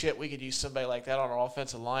 like, shit, we could use somebody like that on our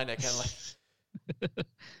offensive line that kind of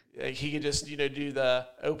like he could just, do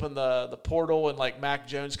open the portal, and like Mac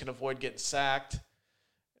Jones can avoid getting sacked.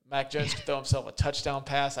 Mac Jones could throw himself a touchdown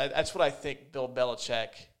pass. That's what I think Bill Belichick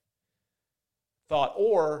thought.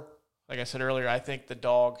 Or, like I said earlier, I think the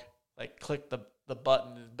dog clicked the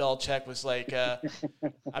button, and Belichick was like,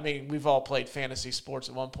 I mean, we've all played fantasy sports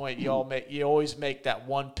at one point. You always make that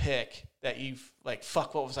one pick that you've like,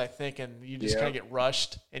 fuck, what was I thinking? You just kind of get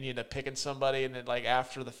rushed, and you end up picking somebody, and then like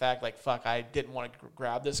after the fact, like, fuck, I didn't want to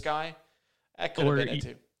grab this guy. That could have been it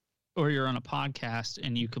too. Or you're on a podcast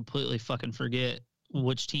and you completely fucking forget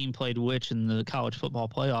which team played which in the college football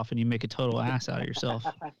playoff, and you make a total ass out of yourself.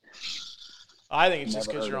 I think it's just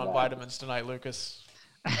because you're on vitamins tonight, Lucas.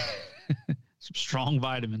 Some strong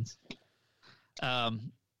vitamins. And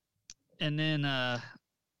then I'm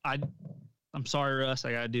sorry, Russ,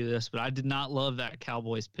 I got to do this, but I did not love that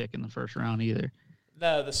Cowboys pick in the first round either.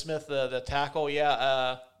 No, the Smith, the tackle.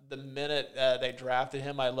 Yeah, the minute they drafted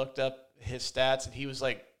him, I looked up his stats, and he was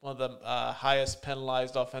like one of the highest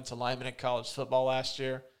penalized offensive linemen in college football last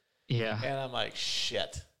year. Yeah. And I'm like,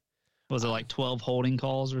 shit. Was it like 12 holding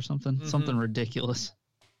calls or something? Mm-hmm. Something ridiculous.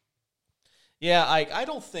 Yeah, I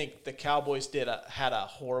don't think the Cowboys had a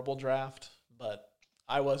horrible draft, but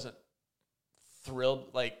I wasn't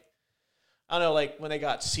thrilled. Like, I don't know, like when they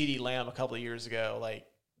got CeeDee Lamb a couple of years ago, like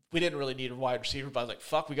we didn't really need a wide receiver, but I was like,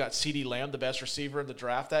 fuck, we got CeeDee Lamb, the best receiver in the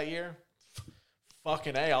draft that year.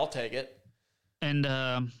 Fucking A, I'll take it. And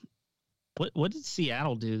what did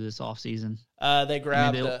Seattle do this offseason? They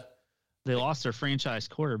grabbed they lost their franchise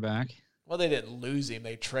quarterback. Well, they didn't lose him.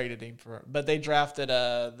 They traded him but they drafted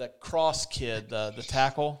the Cross kid, the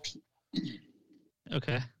tackle.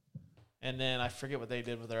 Okay. And then I forget what they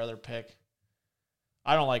did with their other pick.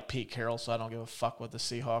 I don't like Pete Carroll, so I don't give a fuck what the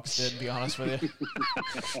Seahawks did, to be honest with you.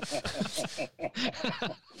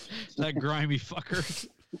 That grimy fucker.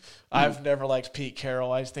 I've never liked Pete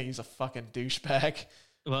Carroll. I just think he's a fucking douchebag.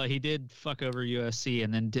 Well, he did fuck over USC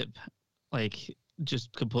and then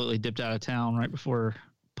just completely dipped out of town right before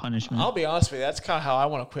punishment. I'll be honest with you. That's kind of how I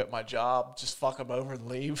want to quit my job. Just fuck him over and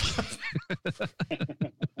leave.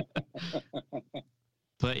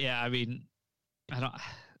 But yeah, I mean, I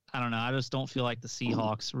don't know. I just don't feel like the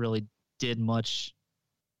Seahawks really did much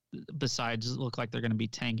besides look like they're going to be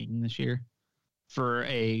tanking this year for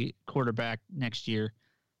a quarterback next year.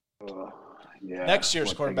 Yeah, next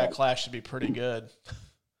year's quarterback class should be pretty good.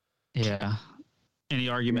 Yeah. Any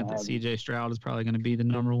argument that C.J. Stroud is probably going to be the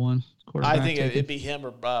number one quarterback? I think it'd be him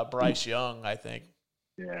or Bryce Young, I think.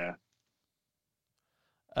 Yeah.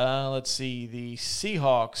 Let's see. The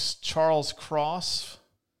Seahawks, Charles Cross,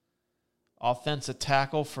 offensive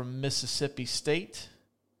tackle from Mississippi State.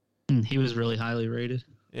 He was really highly rated.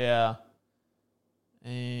 Yeah.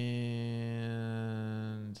 And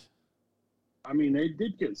I mean, they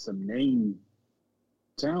did get some name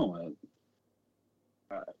talent.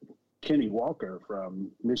 Kenny Walker from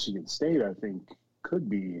Michigan State, I think, could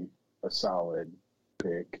be a solid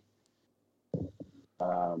pick.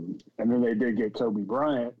 And then they did get Kobe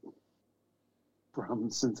Bryant from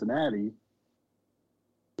Cincinnati.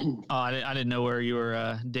 Oh, I didn't know where you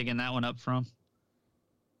were digging that one up from.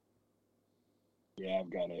 Yeah, I've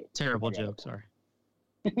got it. Terrible joke, sorry.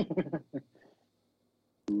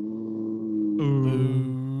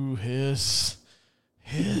 Ooh, hiss.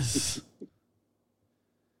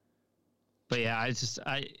 But yeah,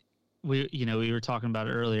 we were talking about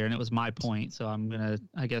it earlier, and it was my point. So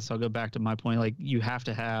I guess I'll go back to my point. Like, you have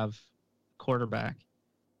to have quarterback.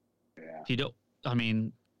 Yeah. If you don't, I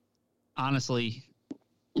mean, honestly,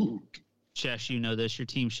 Chesh, you know this. Your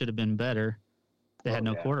team should have been better. They had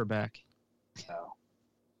no quarterback. No.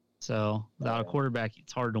 So without a quarterback,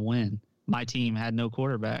 it's hard to win. My team had no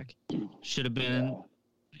quarterback. Should have been,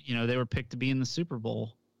 they were picked to be in the Super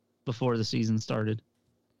Bowl before the season started.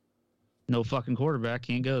 No fucking quarterback,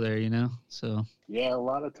 can't go there, So yeah, a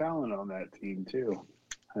lot of talent on that team too,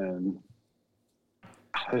 and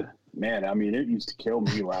man, I mean, it used to kill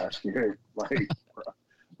me last year. Like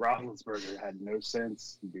Roethlisberger had no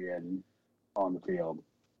sense being on the field.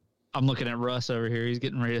 I'm looking at Russ over here. He's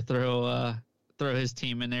getting ready to throw his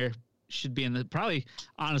team in there. Should be in the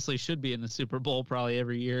Super Bowl probably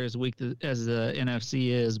every year as weak as the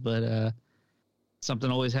NFC is, but something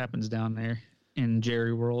always happens down there in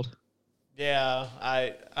Jerry World. Yeah,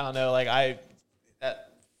 I don't know. Like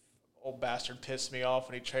that old bastard pissed me off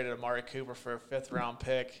when he traded Amari Cooper for a 5th round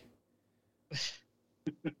pick.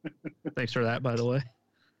 Thanks for that, by the way.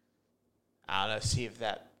 I don't know. See if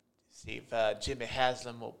Jimmy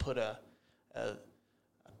Haslam will put a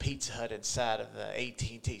Pizza Hut inside of the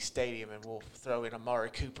AT&T Stadium, and we'll throw in Amari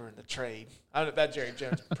Cooper in the trade. I don't know, that Jerry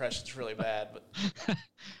Jones impression is really bad, but.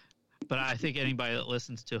 But I think anybody that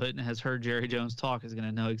listens to it and has heard Jerry Jones talk is going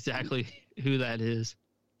to know exactly who that is.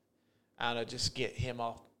 I don't know. Just get him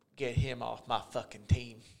off my fucking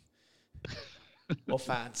team. We'll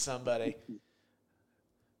find somebody.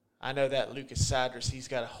 I know that Lucas Cydrus, he's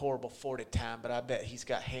got a horrible 40 time, but I bet he's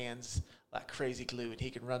got hands like crazy glue, and he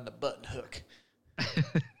can run the button hook.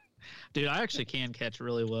 Dude, I actually can catch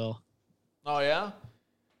really well. Oh, yeah?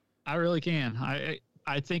 I really can.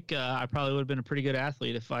 I think I probably would have been a pretty good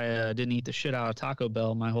athlete if I didn't eat the shit out of Taco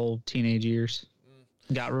Bell my whole teenage years.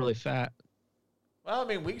 Got really fat. Well, I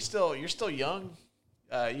mean, you're still young.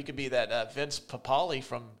 You could be that Vince Papale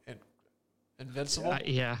from Invincible.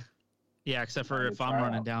 Yeah, except for if I'm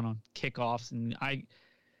running down on kickoffs. And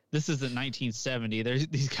this isn't 1970.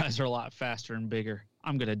 These guys are a lot faster and bigger.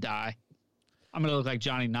 I'm going to die. I'm going to look like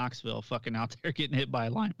Johnny Knoxville fucking out there getting hit by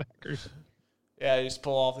linebackers. Yeah, you just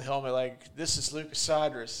pull off the helmet like, this is Lucas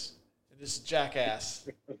Sidrus, and this is Jackass.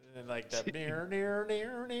 And then like that near.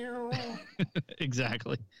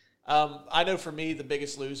 Exactly. I know for me, the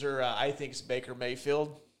biggest loser, I think, is Baker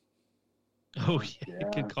Mayfield. Oh, yeah.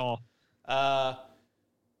 Good call. I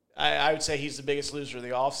would say he's the biggest loser of the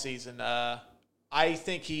offseason. I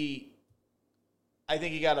think he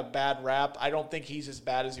got a bad rap. I don't think he's as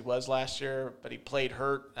bad as he was last year, but he played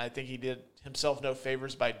hurt. I think he did himself no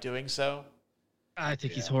favors by doing so. I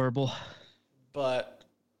think he's horrible. But,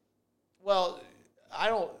 well,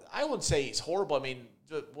 I wouldn't say he's horrible. I mean,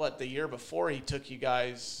 the year before he took you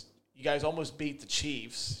guys almost beat the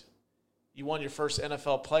Chiefs. You won your first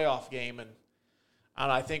NFL playoff game, and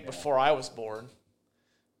I think before I was born.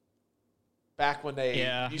 Back when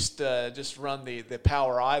they used to just run the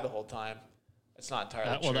power eye the whole time. It's not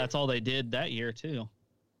entirely true. Well, that's all they did that year, too.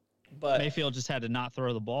 But Mayfield just had to not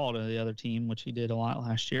throw the ball to the other team, which he did a lot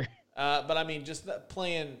last year. But, I mean, just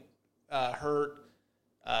playing hurt,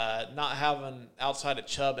 not having outside of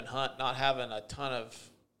Chubb and Hunt, not having a ton of,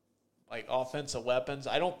 like, offensive weapons.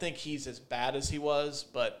 I don't think he's as bad as he was,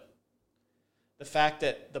 but the fact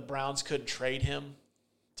that the Browns couldn't trade him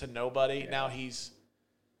to nobody, now he's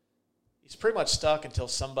pretty much stuck until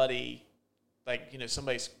somebody, like,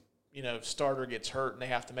 somebody's, starter gets hurt and they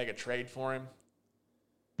have to make a trade for him.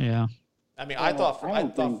 Yeah. I mean,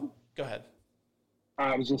 go ahead.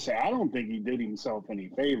 I was just saying, I don't think he did himself any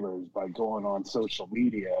favors by going on social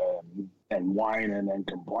media and whining and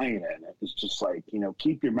complaining. It's just like,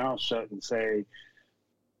 keep your mouth shut and say,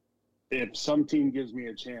 if some team gives me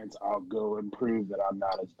a chance, I'll go and prove that I'm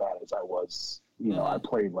not as bad as I was, I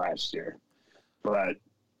played last year. But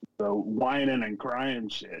the whining and crying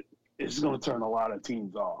shit is going to turn a lot of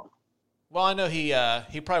teams off. Well, I know he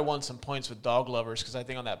probably won some points with dog lovers because I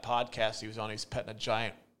think on that podcast he was on, he was petting a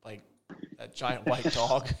giant white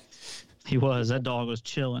dog. He was. That dog was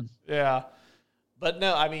chilling. Yeah. But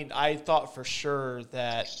no, I mean, I thought for sure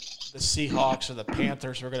that the Seahawks or the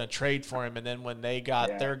Panthers were going to trade for him, and then when they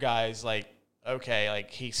got their guys, like, okay,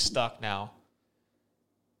 like, he's stuck now.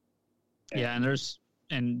 Yeah,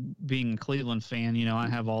 and being a Cleveland fan, I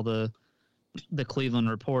have all the Cleveland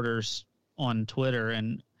reporters on Twitter,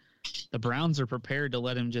 and the Browns are prepared to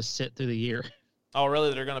let him just sit through the year. Oh,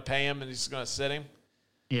 really? They're going to pay him and he's going to sit him?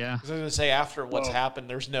 Yeah. I was going to say, after what's happened,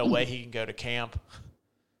 there's no way he can go to camp.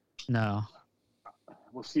 No.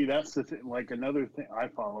 Well, see, that's the thing. Like, another thing, I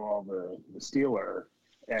follow all the Steelers,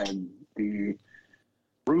 and the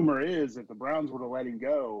rumor is if the Browns were to let him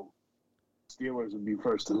go, Steelers would be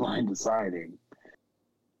first in line deciding.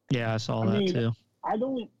 Yeah, I saw that too.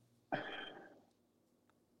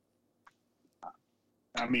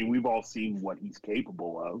 I mean, we've all seen what he's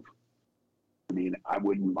capable of. I mean, I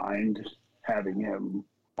wouldn't mind having him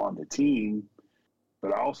on the team,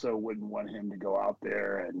 but I also wouldn't want him to go out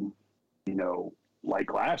there and,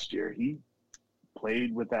 like last year, he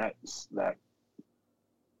played with that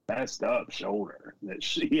messed up shoulder that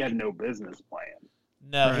he had no business playing.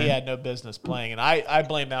 No, He had no business playing, and I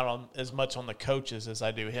blame that on as much on the coaches as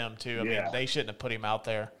I do him too. I mean, they shouldn't have put him out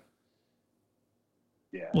there.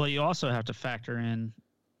 Yeah. Well, you also have to factor in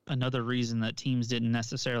another reason that teams didn't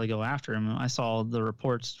necessarily go after him. I saw the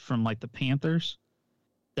reports from like the Panthers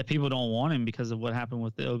that people don't want him because of what happened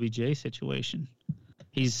with the OBJ situation.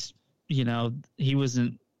 He's, he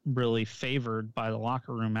wasn't really favored by the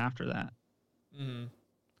locker room after that. Mm-hmm.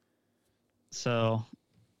 So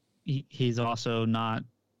he's also not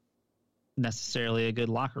necessarily a good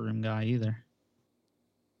locker room guy either.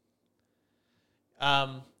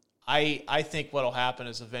 I think what'll happen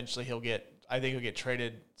is eventually he'll get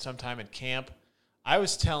traded sometime in camp. I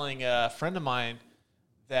was telling a friend of mine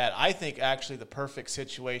that I think actually the perfect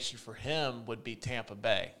situation for him would be Tampa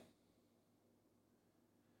Bay.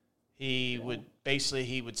 He would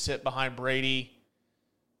sit behind Brady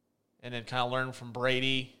and then kind of learn from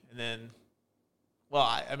Brady. And then, well,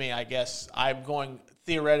 I guess I'm going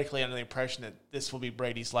theoretically under the impression that this will be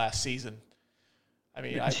Brady's last season. I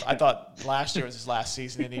mean, I thought last year was his last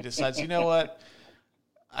season, and he decides, you know what?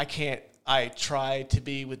 I can't. I tried to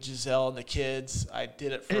be with Giselle and the kids. I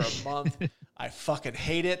did it for a month. I fucking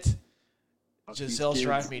hate it. Giselle's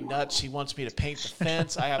driving me nuts. She wants me to paint the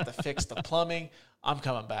fence. I have to fix the plumbing. I'm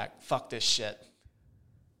coming back. Fuck this shit.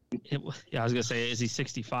 I was going to say, is he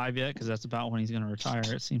 65 yet? Because that's about when he's going to retire,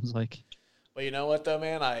 it seems like. Well, you know what, though,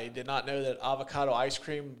 man? I did not know that avocado ice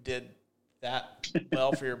cream did that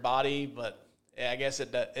well for your body, but yeah, I guess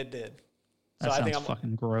it did. So That I think sounds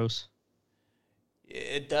fucking gross.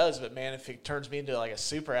 It does, but man, if it turns me into like a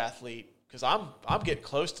super athlete, because I'm getting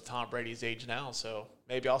close to Tom Brady's age now, so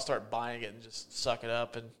maybe I'll start buying it and just suck it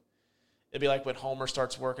up and It'd be like when Homer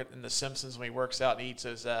starts working in The Simpsons when he works out and eats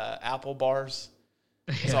those apple bars.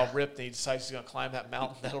 He's all ripped and he decides he's going to climb that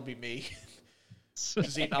mountain. That'll be me.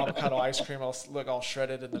 Just eating avocado ice cream. I'll look all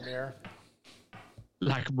shredded in the mirror.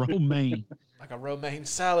 Like romaine. Like a romaine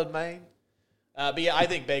salad, man. But yeah, I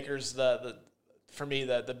think Baker's for me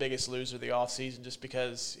the biggest loser of the offseason, just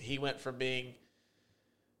because he went from being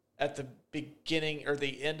at the beginning or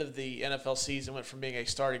the end of the NFL season, went from being a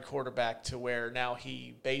starting quarterback to where now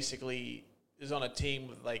he basically is on a team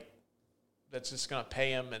with that's just going to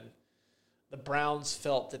pay him. And the Browns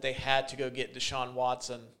felt that they had to go get Deshaun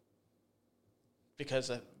Watson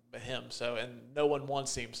because of him. So, and no one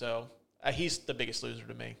wants him. So he's the biggest loser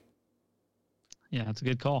to me. Yeah, that's a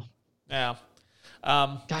good call. Yeah.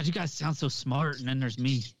 God, you guys sound so smart, and then there's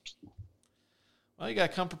me. Well, you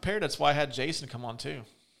got to come prepared. That's why I had Jason come on too.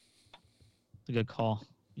 It's a good call.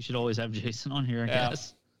 You should always have Jason on here, I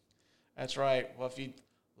guess. That's right. Well, if you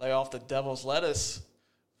lay off the devil's lettuce.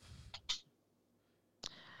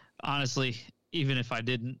 Honestly, even if I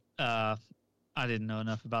didn't know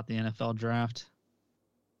enough about the NFL draft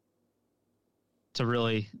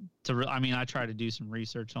I mean, I try to do some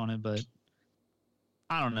research on it, but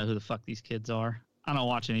I don't know who the fuck these kids are. I don't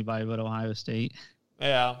watch anybody but Ohio State.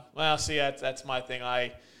 Yeah. Well, see, that's my thing.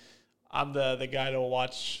 I'm the guy to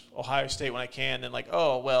watch Ohio State when I can, and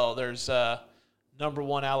there's number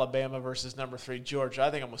 1 Alabama versus number 3 Georgia.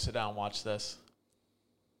 I think I'm gonna sit down and watch this.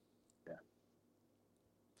 Yeah.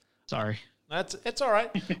 Sorry. It's all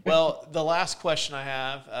right. Well, the last question I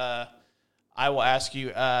have, I will ask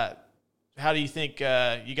you. How do you think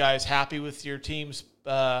you guys happy with your team's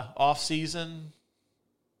off season?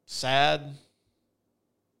 Sad?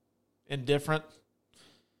 Indifferent?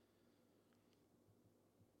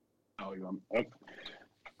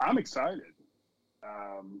 I'm excited.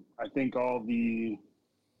 I think all the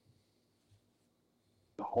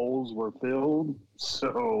holes were filled.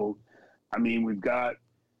 So, I mean, we've got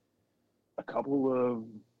a couple of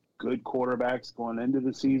good quarterbacks going into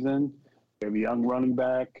the season. We have a young running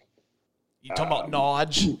back. You talking about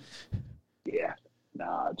Nodge? Yeah,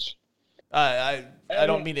 Nodge. I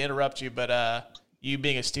don't mean to interrupt you, but you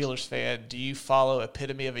being a Steelers fan, do you follow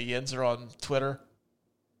Epitome of a Yinzer on Twitter?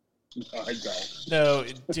 No, I don't. No,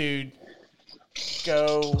 dude.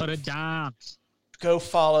 Go put it down. Go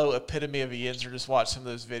follow Epitome of a Yinzer. Just watch some of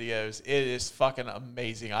those videos. It is fucking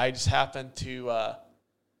amazing. I just happened to I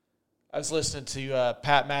was listening to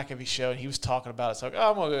Pat McAfee show, and he was talking about it. So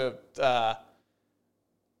I'm going to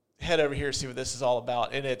head over here and see what this is all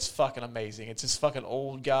about. And it's fucking amazing. It's this fucking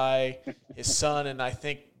old guy, his son, and I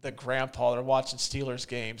think the grandpa. They're watching Steelers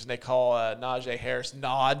games, and they call Najee Harris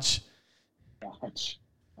Nodge. Nodge.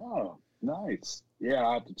 Oh, nice. Yeah,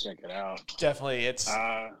 I'll have to check it out. Definitely.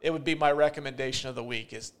 It would be my recommendation of the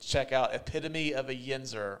week is check out Epitome of a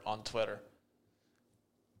Yinzer on Twitter.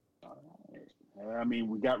 I mean,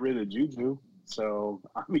 we got rid of Juju, so,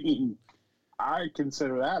 I mean, I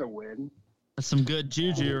consider that a win. That's some good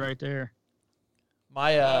juju right there.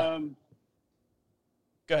 My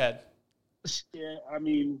go ahead. Yeah, I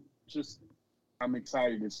mean, I'm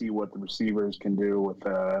excited to see what the receivers can do with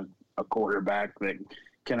a quarterback that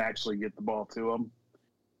can actually get the ball to them.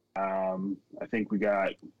 I think we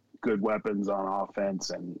got good weapons on offense,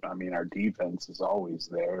 and I mean, our defense is always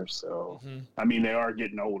there. So, I mean, they are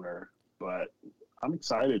getting older, but I'm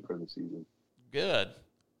excited for the season. Good.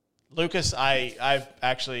 Lucas, I've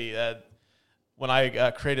actually, when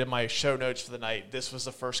I created my show notes for the night, this was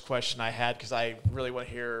the first question I had because I really want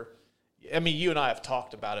to hear. I mean, you and I have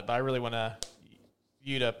talked about it, but I really want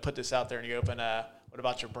you to put this out there in the open. What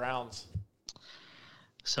about your Browns?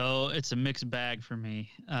 So it's a mixed bag for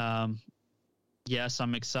me. Yes,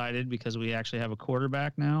 I'm excited because we actually have a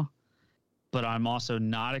quarterback now, but I'm also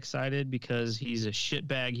not excited because he's a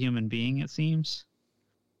shitbag human being, it seems,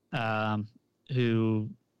 who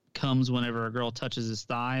comes whenever a girl touches his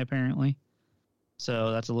thigh, apparently.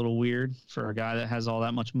 So that's a little weird for a guy that has all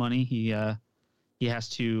that much money. He has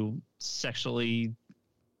to sexually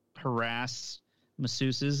harass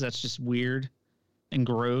masseuses. That's just weird and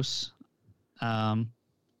gross. And,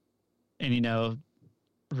 you know,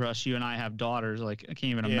 Rush, you and I have daughters. Like, I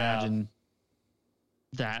can't even imagine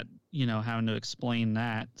that, you know, having to explain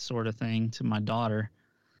that sort of thing to my daughter.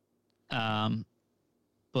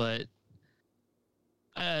 But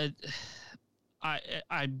I'm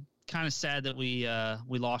kind of sad that we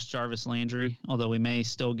lost Jarvis Landry, although we may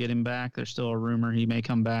still get him back. There's still a rumor he may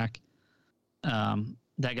come back.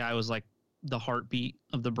 That guy was like the heartbeat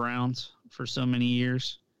of the Browns for so many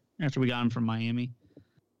years after we got him from Miami.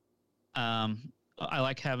 I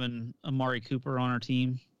like having Amari Cooper on our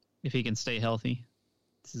team if he can stay healthy.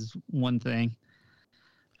 This is one thing.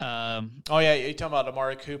 Oh, yeah, you're talking about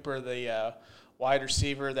Amari Cooper, the wide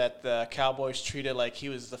receiver that the Cowboys treated like he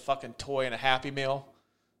was the fucking toy in a Happy Meal.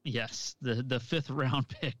 Yes, the fifth-round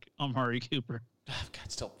pick, Amari Cooper. God,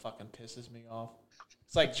 it still fucking pisses me off.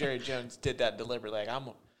 It's like Jerry Jones did that deliberately. Like, I'm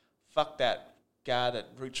fuck that guy that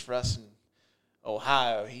roots for us in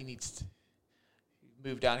Ohio. He needs to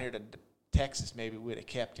move down here to Texas. Maybe we'd have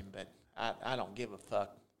kept him, but I don't give a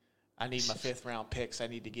fuck. I need my fifth-round picks. I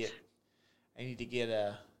need to get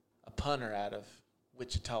a punter out of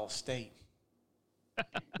Wichita State.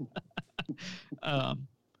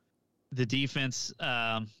 The defense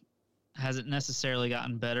hasn't necessarily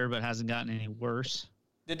gotten better, but hasn't gotten any worse.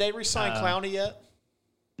 Did they re-sign Clowney yet?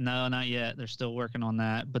 No, not yet. They're still working on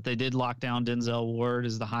that. But they did lock down Denzel Ward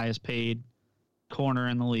as the highest paid corner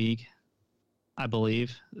in the league, I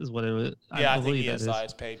believe, is what it was. Yeah, I think he is the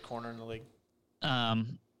highest paid corner in the league. I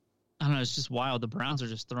don't know. It's just wild. The Browns are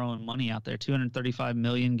just throwing money out there. $235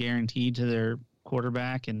 million guaranteed to their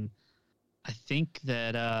quarterback, and I think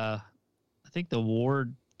that the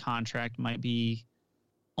Ward contract might be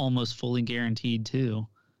almost fully guaranteed too.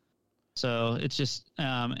 So it's just,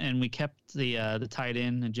 and we kept the tight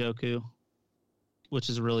end Njoku, which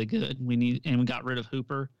is really good. We got rid of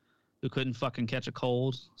Hooper, who couldn't fucking catch a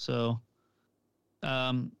cold. So,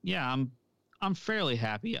 yeah, I'm fairly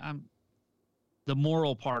happy. The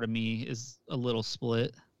moral part of me is a little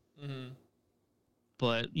split,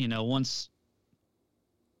 but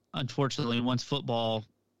unfortunately, once football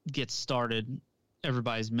gets started,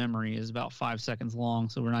 everybody's memory is about 5 seconds long.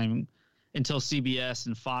 So we're not even until CBS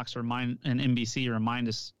and Fox and NBC remind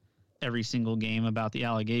us every single game about the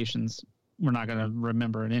allegations. We're not going to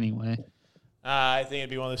remember it anyway. I think it'd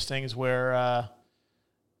be one of those things where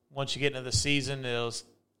once you get into the season, it'll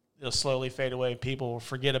slowly fade away. People will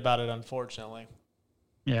forget about it, unfortunately.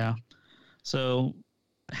 Yeah. So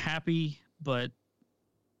happy, but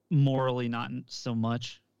morally not so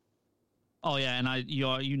much. Oh yeah, and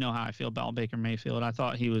you know how I feel about Baker Mayfield. I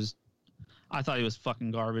thought he was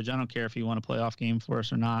fucking garbage. I don't care if he won a playoff game for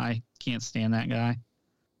us or not. I can't stand that guy.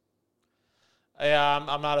 Yeah,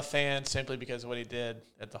 I'm not a fan simply because of what he did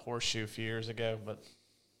at the Horseshoe a few years ago. But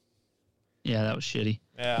yeah, that was shitty.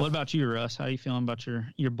 Yeah. What about you, Russ? How are you feeling about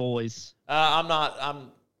your boys?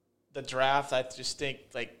 I'm the draft. I just think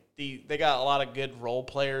like they got a lot of good role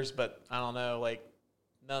players, but I don't know. Like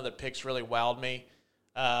none of the picks really wowed me.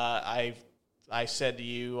 I said to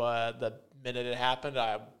you the minute it happened,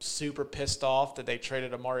 I'm super pissed off that they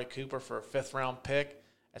traded Amari Cooper for a fifth-round pick.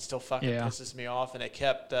 That still fucking pisses me off. And they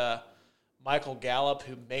kept Michael Gallup,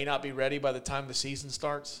 who may not be ready by the time the season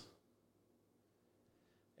starts.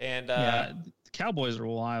 And the Cowboys are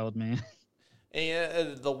wild, man.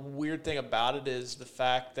 And the weird thing about it is the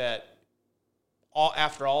fact that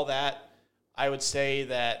after all that, I would say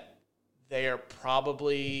that they are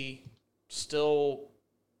probably still,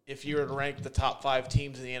 if you were to rank the top 5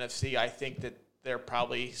 teams in the NFC, I think that they're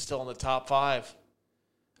probably still in the top 5.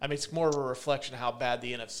 I mean, it's more of a reflection of how bad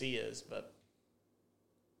the NFC is, but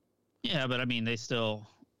yeah, but I mean, they still,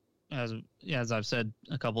 as I've said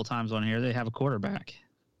a couple times on here, they have a quarterback.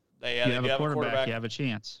 They have a quarterback. You have a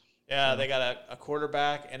chance. Yeah, they got a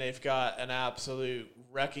quarterback, and they've got an absolute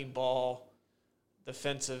wrecking ball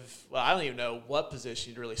defensive. Well, I don't even know what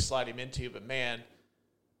position you'd really slide him into, but man,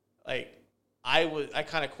 like I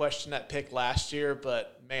kind of questioned that pick last year,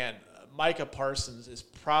 but man, Micah Parsons is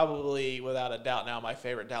probably without a doubt now my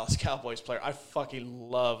favorite Dallas Cowboys player. I fucking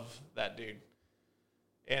love that dude.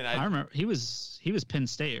 And I remember he was Penn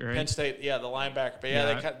State, right? Penn State, yeah, the linebacker.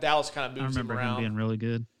 But Dallas kind of moves him around. I remember him being really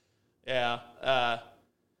good. Yeah,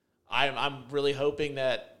 I'm really hoping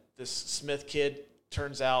that this Smith kid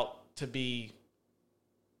turns out to be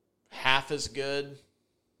half as good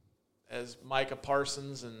as Micah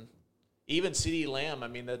Parsons and even CeeDee Lamb. I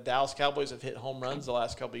mean, the Dallas Cowboys have hit home runs the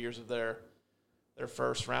last couple of years of their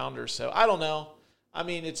first rounders. So I don't know. I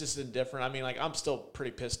mean, it's just indifferent. I mean, like I'm still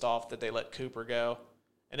pretty pissed off that they let Cooper go,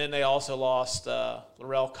 and then they also lost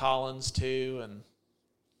Larrell Collins too, and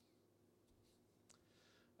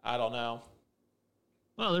I don't know.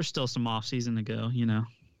 Well, there's still some offseason to go, you know.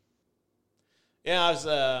 Yeah, I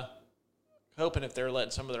was hoping if they were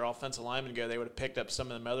letting some of their offensive linemen go, they would have picked up some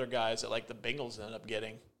of them other guys that like the Bengals ended up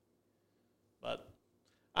getting. But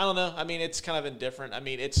I don't know. I mean, it's kind of indifferent. I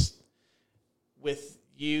mean, it's with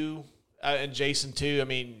you and Jason too. I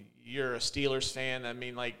mean, you're a Steelers fan. I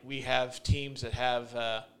mean, like we have teams that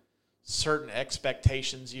have certain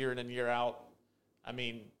expectations year in and year out. I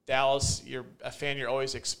mean, Dallas, you're a fan. You're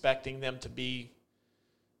always expecting them to be.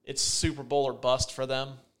 It's Super Bowl or bust for them.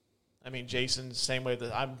 I mean, Jason, same way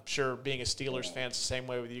that I'm sure being a Steelers fan, it's the same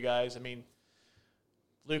way with you guys. I mean,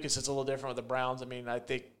 Lucas, it's a little different with the Browns. I mean, I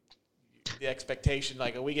think the expectation,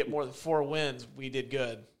 like, if we get more than 4 wins, we did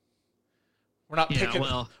good. We're not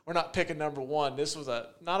picking number 1. This was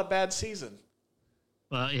not a bad season.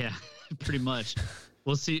 Well, yeah, pretty much.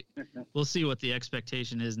 We'll see what the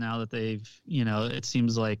expectation is now that they've, it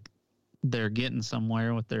seems like they're getting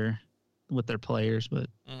somewhere with their players, but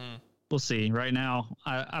we'll see. Right now,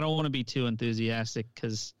 I don't want to be too enthusiastic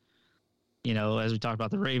because, as we talked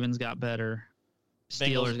about, the Ravens got better,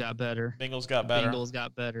 Steelers got better, Bengals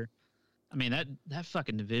got better. I mean, that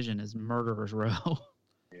fucking division is murderer's row.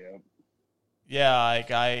 Yeah. Yeah,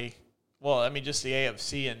 just the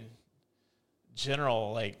AFC in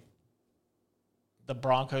general, like, the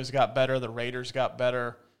Broncos got better, the Raiders got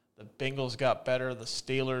better, the Bengals got better, the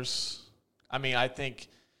Steelers. I mean, I think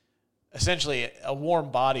essentially a warm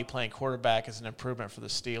body playing quarterback is an improvement for the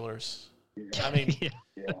Steelers. Yeah. I mean,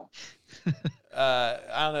 Yeah.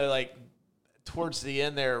 I don't know, like, towards the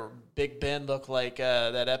end there, Big Ben looked like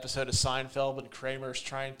that episode of Seinfeld when Kramer's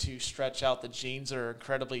trying to stretch out the jeans that are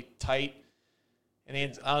incredibly tight.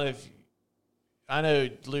 And I know,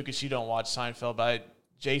 Lucas, you don't watch Seinfeld, but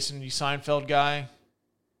Jason, you Seinfeld guy?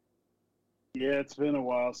 Yeah, it's been a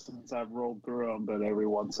while since I've rolled through them, but every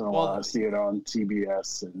once in a while I see it on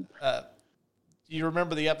TBS. And you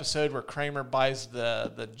remember the episode where Kramer buys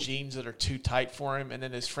the jeans that are too tight for him, and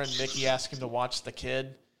then his friend Mickey asks him to watch the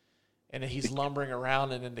kid, and then he's lumbering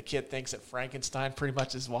around, and then the kid thinks that Frankenstein pretty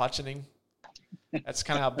much is watching him? That's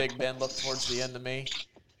kind of how Big Ben looked towards the end to me.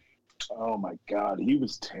 Oh, my God. He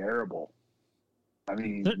was terrible. I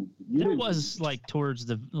mean, there was, like, towards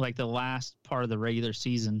the last part of the regular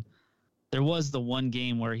season, there was the one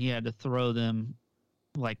game where he had to throw them,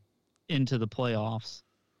 like, into the playoffs.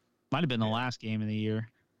 Might have been the last game of the year.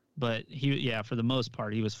 But, for the most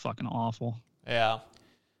part, he was fucking awful. Yeah.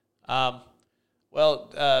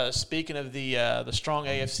 Speaking of the strong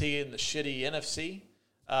AFC and the shitty NFC,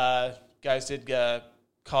 guys did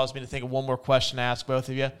cause me to think of one more question to ask both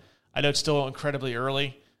of you. I know it's still incredibly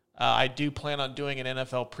early. I do plan on doing an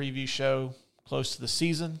NFL preview show close to the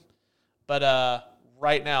season. But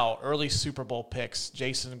right now, early Super Bowl picks.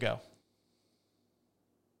 Jason, go.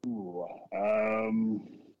 Ooh,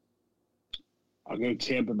 I'll go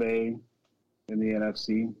Tampa Bay in the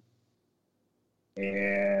NFC.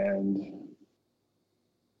 And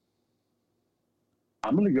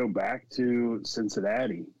I'm going to go back to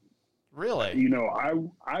Cincinnati. Really?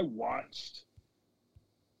 I watched.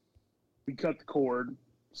 We cut the cord.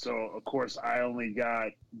 So, of course, I only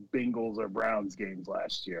got Bengals or Browns games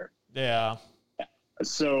last year. Yeah.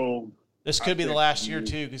 So this could be the last year,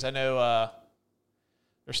 too, because I know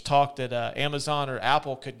there's talk that Amazon or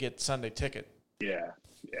Apple could get Sunday ticket. Yeah.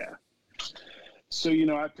 So,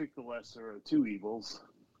 I picked the lesser of two evils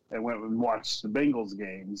and went and watched the Bengals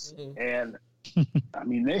games. Mm-hmm. And, I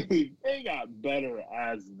mean, they got better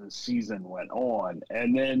as the season went on.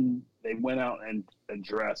 And then they went out and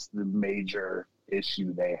addressed the major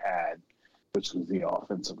issue they had, which was the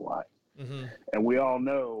offensive line. Mm-hmm. And we all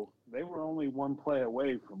know they were only one play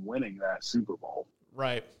away from winning that Super Bowl.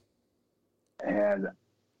 Right. And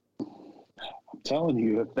I'm telling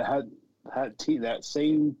you, if that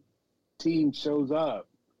same team shows up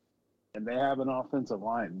and they have an offensive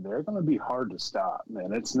line, they're going to be hard to stop,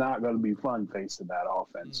 man. It's not going to be fun facing that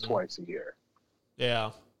offense twice a year.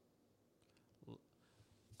 Yeah.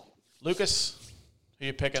 Lucas, who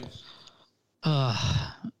you picking?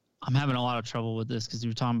 I'm having a lot of trouble with this because you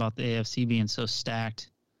were talking about the AFC being so stacked.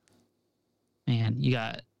 Man, you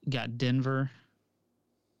got Denver.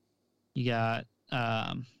 You got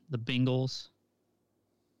the Bengals.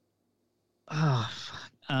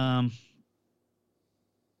 I'm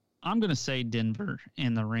going to say Denver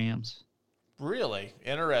and the Rams. Really?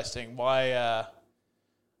 Interesting. Why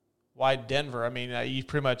Denver? I mean, you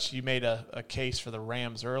made a case for the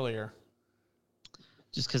Rams earlier.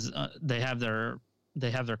 Just because they have their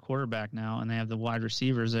quarterback now and they have the wide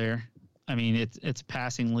receivers there. I mean, it's a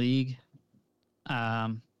passing league. If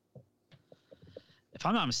I'm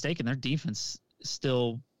not mistaken, their defense is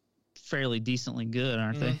still fairly decently good,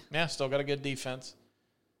 aren't they? Yeah, still got a good defense.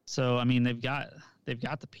 So I mean, they've got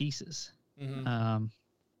the pieces. Mm-hmm.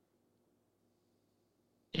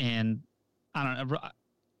 And I don't know.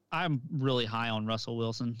 I'm really high on Russell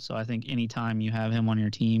Wilson, so I think anytime you have him on your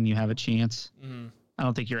team, you have a chance. Mm-hmm. I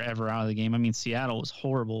don't think you're ever out of the game. I mean, Seattle was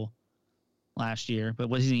horrible last year, but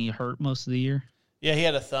wasn't he hurt most of the year? Yeah, he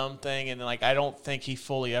had a thumb thing, and I don't think he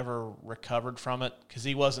fully ever recovered from it because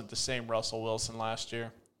he wasn't the same Russell Wilson last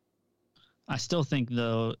year. I still think,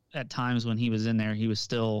 though, at times when he was in there, he was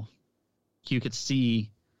still – you could see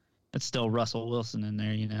it's still Russell Wilson in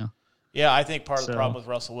there, Yeah, I think part of the problem with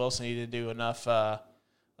Russell Wilson, he didn't do enough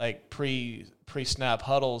like pre-snap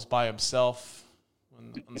huddles by himself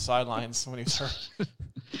on the sidelines when he was hurt.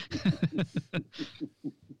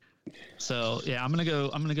 So yeah, I'm gonna go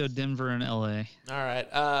Denver and LA. All right.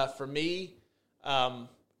 For me,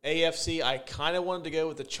 AFC, I kind of wanted to go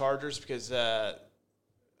with the Chargers because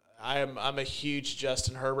I'm a huge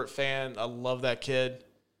Justin Herbert fan. I love that kid.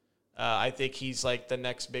 I think he's like the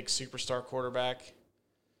next big superstar quarterback.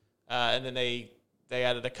 And then they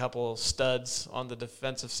added a couple studs on the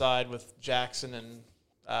defensive side with Jackson and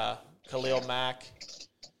Khalil Mack.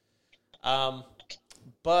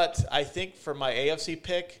 But I think for my AFC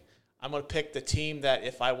pick, I'm going to pick the team that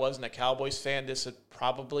if I wasn't a Cowboys fan, this would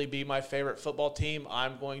probably be my favorite football team.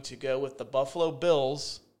 I'm going to go with the Buffalo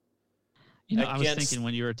Bills. I was thinking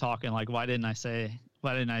when you were talking, like, why didn't the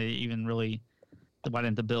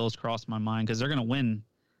Bills cross my mind? Because they're going to win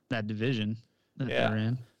that division that they're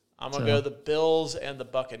in. I'm going to go the Bills and the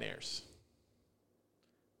Buccaneers.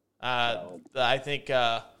 I think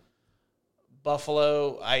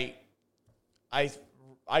Buffalo, I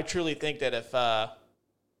truly think that if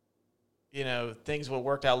things would have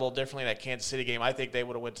worked out a little differently in that Kansas City game, I think they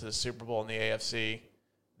would have went to the Super Bowl in the AFC.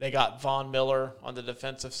 They got Von Miller on the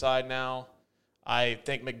defensive side now. I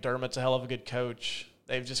think McDermott's a hell of a good coach.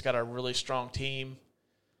 They've just got a really strong team.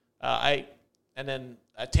 And then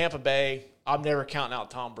at Tampa Bay, I'm never counting out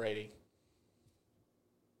Tom Brady.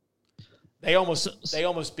 They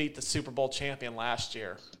almost beat the Super Bowl champion last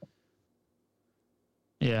year.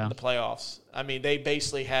 Yeah. In the playoffs. I mean, they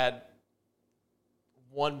basically had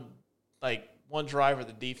one driver,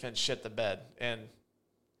 the defense shit the bed. And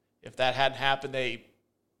if that hadn't happened, they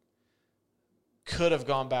could have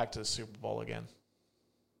gone back to the Super Bowl again.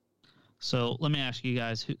 So let me ask you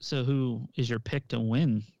guys, who is your pick to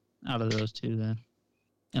win out of those two then?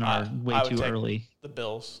 And are way too early. The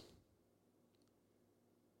Bills.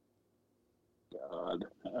 God.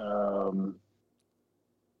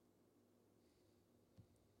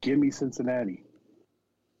 Give me Cincinnati.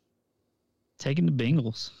 Taking the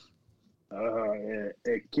Bengals.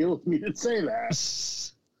 It kills me to say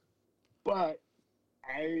that. But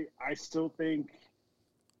I still think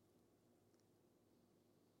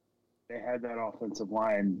they had that offensive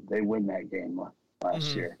line. They win that game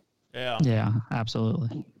last year. Yeah. Yeah,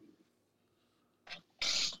 absolutely.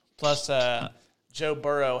 Plus, Joe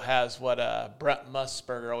Burrow has what Brent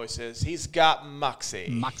Musburger always says. He's got moxie.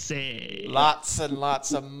 Moxie. Lots and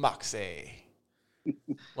lots of moxie.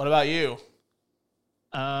 What about you?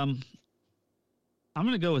 I'm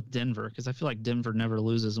going to go with Denver because I feel like Denver never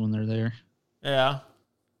loses when they're there. Yeah.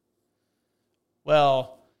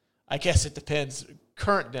 Well, I guess it depends.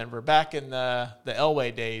 Current Denver, back in the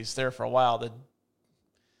Elway days, there for a while,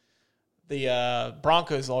 the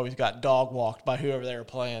Broncos always got dog walked by whoever they were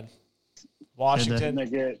playing. Washington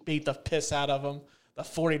beat the piss out of them. The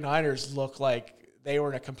 49ers look like they were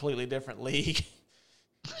in a completely different league.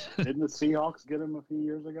 Didn't the Seahawks get them a few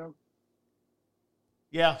years ago?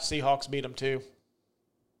 Yeah, Seahawks beat them too.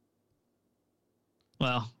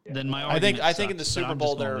 Well, then my I think in the Super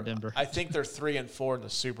Bowl they're 3-4 in the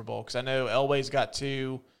Super Bowl because I know Elway's got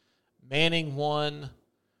 2, Manning won,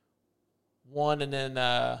 and then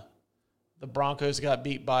the Broncos got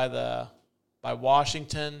beat by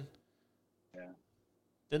Washington. Yeah.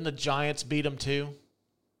 Then the Giants beat them too.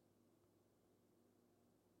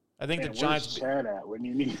 I think the Giants. Where's Chad at when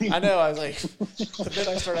you need him? I know. I was like, then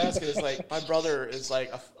I started asking. It's like my brother is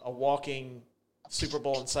like a walking Super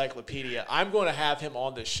Bowl encyclopedia. I'm going to have him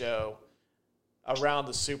on this show around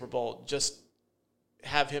the Super Bowl. Just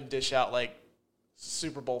have him dish out like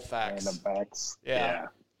Super Bowl facts. Random facts. Yeah.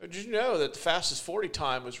 Did you know that the fastest 40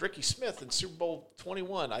 time was Ricky Smith in Super Bowl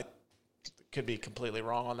 21? I could be completely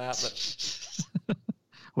wrong on that, but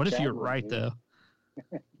what if you're right though?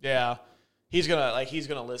 Yeah. He's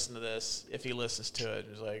gonna listen to this if he listens to it.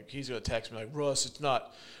 He's gonna text me like, Russ, it's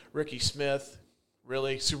not Ricky Smith,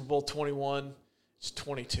 really. Super Bowl 21, it's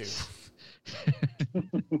 22.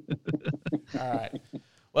 All right.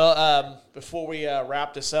 Well, before we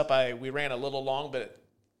wrap this up, we ran a little long, but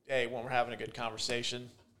hey, when we're having a good conversation,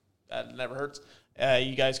 that never hurts.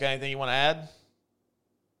 You guys got anything you want to add?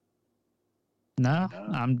 No,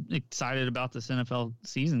 I'm excited about this NFL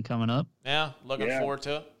season coming up. Yeah, looking forward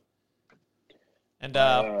to it. And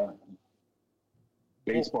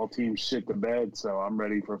baseball team shit the bed, so I'm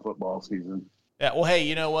ready for football season. Yeah, well, hey,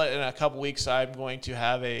 you know what? In a couple weeks, I'm going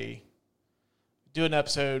to do an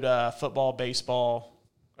episode football, baseball,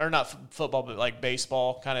 or not football, but like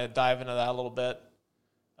baseball, kind of dive into that a little bit.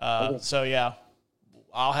 Okay. So, yeah,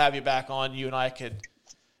 I'll have you back on. You and I could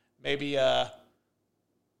maybe I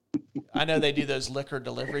know they do those liquor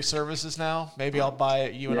delivery services now. Maybe I'll buy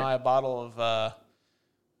you and I a bottle of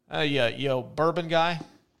Yeah, yo, bourbon guy.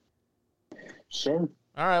 Sure.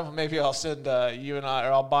 All right, well, maybe I'll send you and I,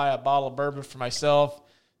 or I'll buy a bottle of bourbon for myself,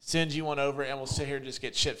 send you one over, and we'll sit here and just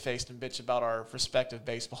get shit-faced and bitch about our respective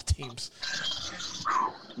baseball teams.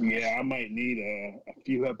 Yeah, I might need a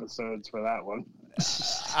few episodes for that one.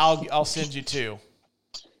 I'll send you two.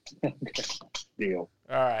 Deal.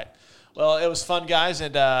 All right. Well, it was fun, guys,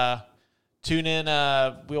 and tune in.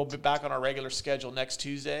 We'll be back on our regular schedule next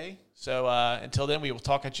Tuesday. So until then, we will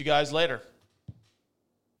talk at you guys later.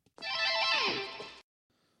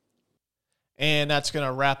 And that's going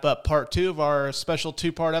to wrap up part 2 of our special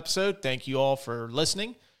 2-part episode. Thank you all for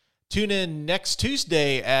listening. Tune in next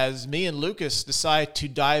Tuesday as me and Lucas decide to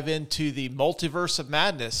dive into the multiverse of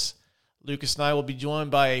madness. Lucas and I will be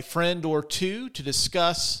joined by a friend or two to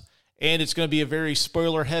discuss, and it's going to be a very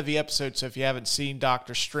spoiler-heavy episode, so if you haven't seen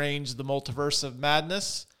Doctor Strange, The Multiverse of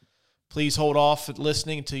Madness, please hold off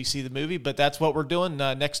listening until you see the movie, but that's what we're doing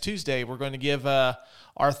next Tuesday. We're going to give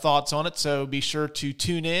our thoughts on it, so be sure to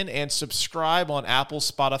tune in and subscribe on Apple,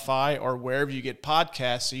 Spotify, or wherever you get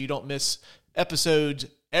podcasts so you don't miss episodes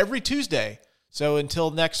every Tuesday. So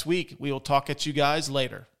until next week, we will talk at you guys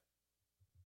later.